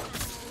 Yeah.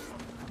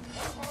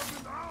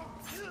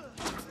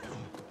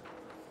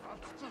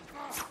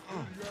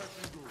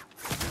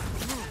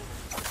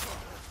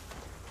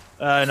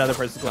 Another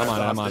person's going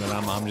I'm after on the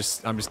it.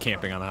 hostage. I'm just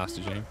camping on the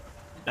hostage aim.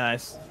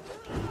 Nice.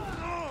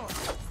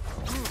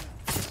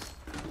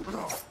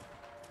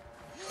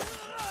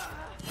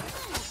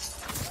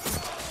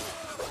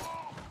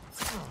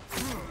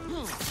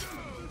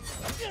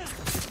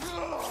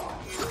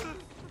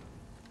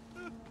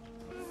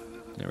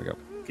 There we go.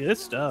 Good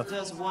stuff.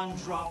 Does one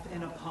drop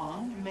in a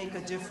pond make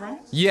a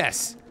difference?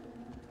 Yes.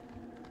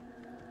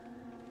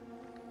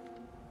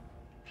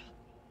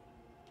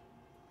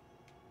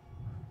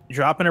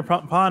 Drop in a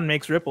pond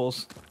makes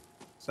ripples.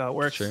 That's how it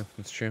works. True.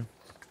 That's true.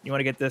 You want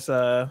to get this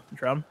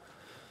drum?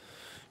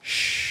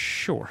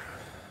 Sure.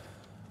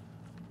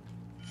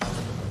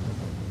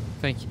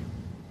 Thank you.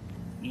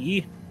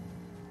 Yeah.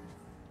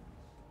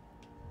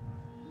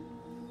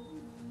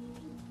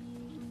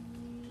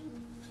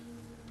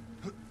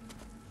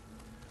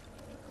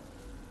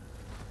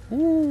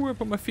 Ooh, I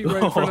put my feet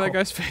right in front of that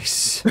guy's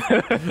face.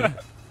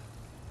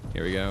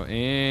 Here we go.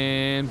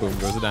 And boom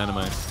goes the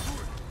dynamite.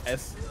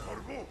 Yes.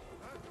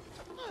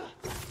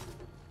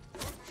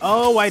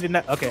 Oh, I did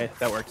not. Okay,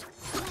 that worked.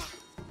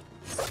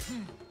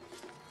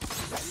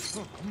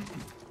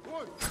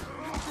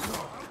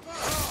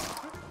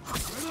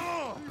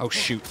 Oh,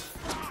 shoot.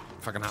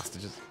 Fucking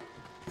hostages.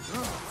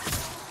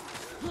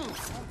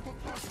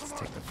 Let's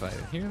take the fight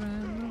in here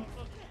then.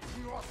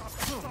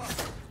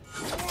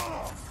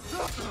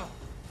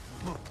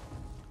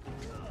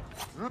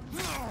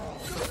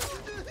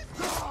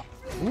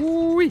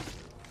 Ooh-wee.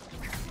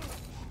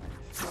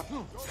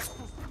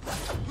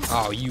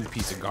 Oh, you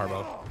piece of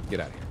garbo. Get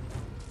out of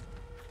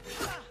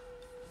here.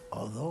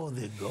 Although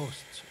the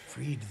ghosts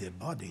freed the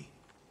body,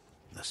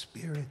 the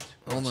spirit.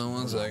 Hold was on one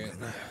no longer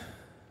second. there.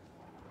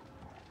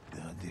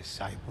 The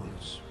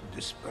disciples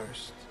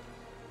dispersed,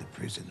 the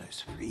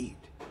prisoners freed.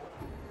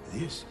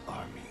 This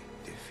army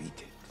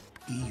defeated.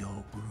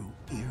 Io grew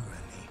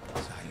eerily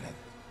silent.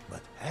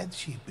 But had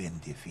she been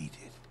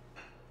defeated?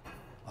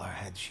 Or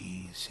had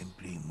she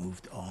simply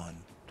moved on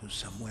to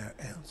somewhere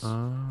else?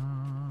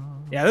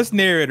 Yeah, this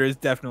narrator is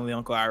definitely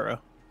Uncle Iroh.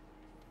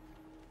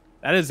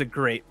 That is a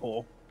great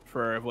pull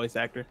for a voice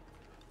actor.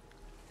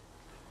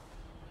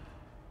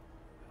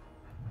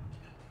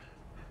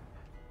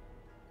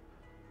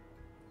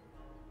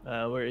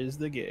 Where is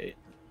the gate?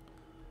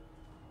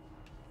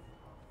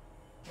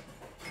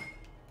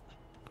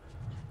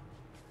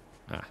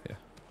 Ah, yeah.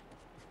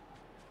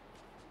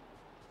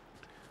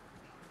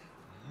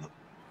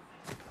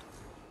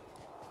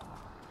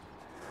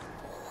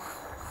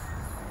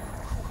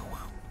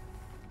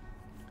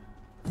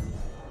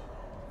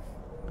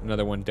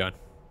 Another one done.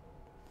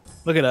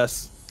 Look at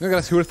us. Look at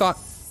us. Who would have thought?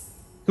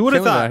 Who would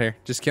have Killing it thought? out here.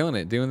 Just killing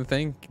it. Doing the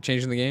thing.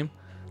 Changing the game.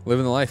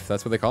 Living the life.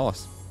 That's what they call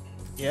us.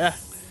 Yeah,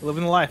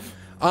 living the life.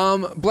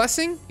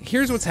 Blessing,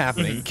 here's what's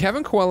happening.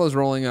 Kevin Coelho's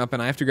rolling up,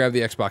 and I have to grab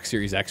the Xbox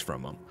Series X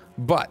from him.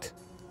 But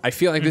I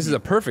feel like this is a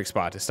perfect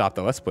spot to stop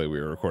the Let's Play we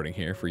were recording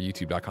here for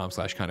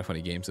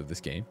youtube.com/kindoffunnygames of this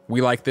game.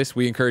 We like this.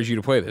 We encourage you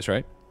to play this,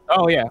 right?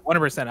 Oh yeah,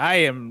 100%. I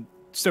am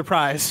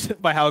surprised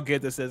by how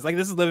good this is. Like,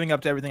 this is living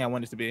up to everything I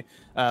want it to be,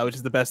 which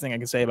is the best thing I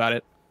can say about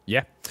it.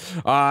 Yeah.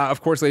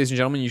 Of course, ladies and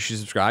gentlemen, you should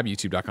subscribe,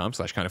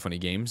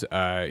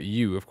 youtube.com/kindoffunnygames.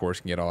 You, of course,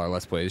 can get all our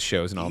Let's Plays,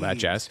 shows, and all that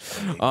jazz.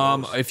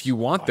 If you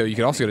want, though, you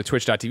can also go to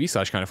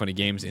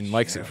twitch.tv/kindoffunnygames and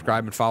like,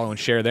 subscribe, and follow, and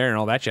share there, and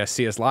all that jazz.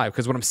 See us live.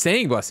 Because what I'm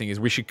saying, Blessing, is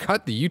we should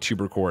cut the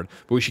YouTube record,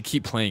 but we should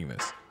keep playing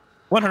this.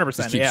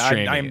 100%. Yeah,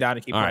 I am down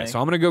to keep playing. All right, so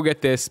I'm going to go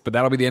get this, but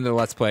that'll be the end of the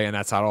Let's Play, and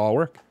that's how it'll all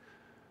work.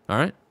 All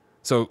right?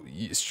 So,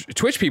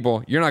 Twitch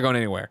people, you're not going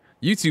anywhere.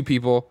 YouTube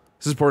people,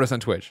 support us on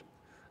Twitch.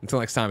 Until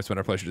next time, it's been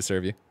our pleasure to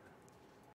serve you.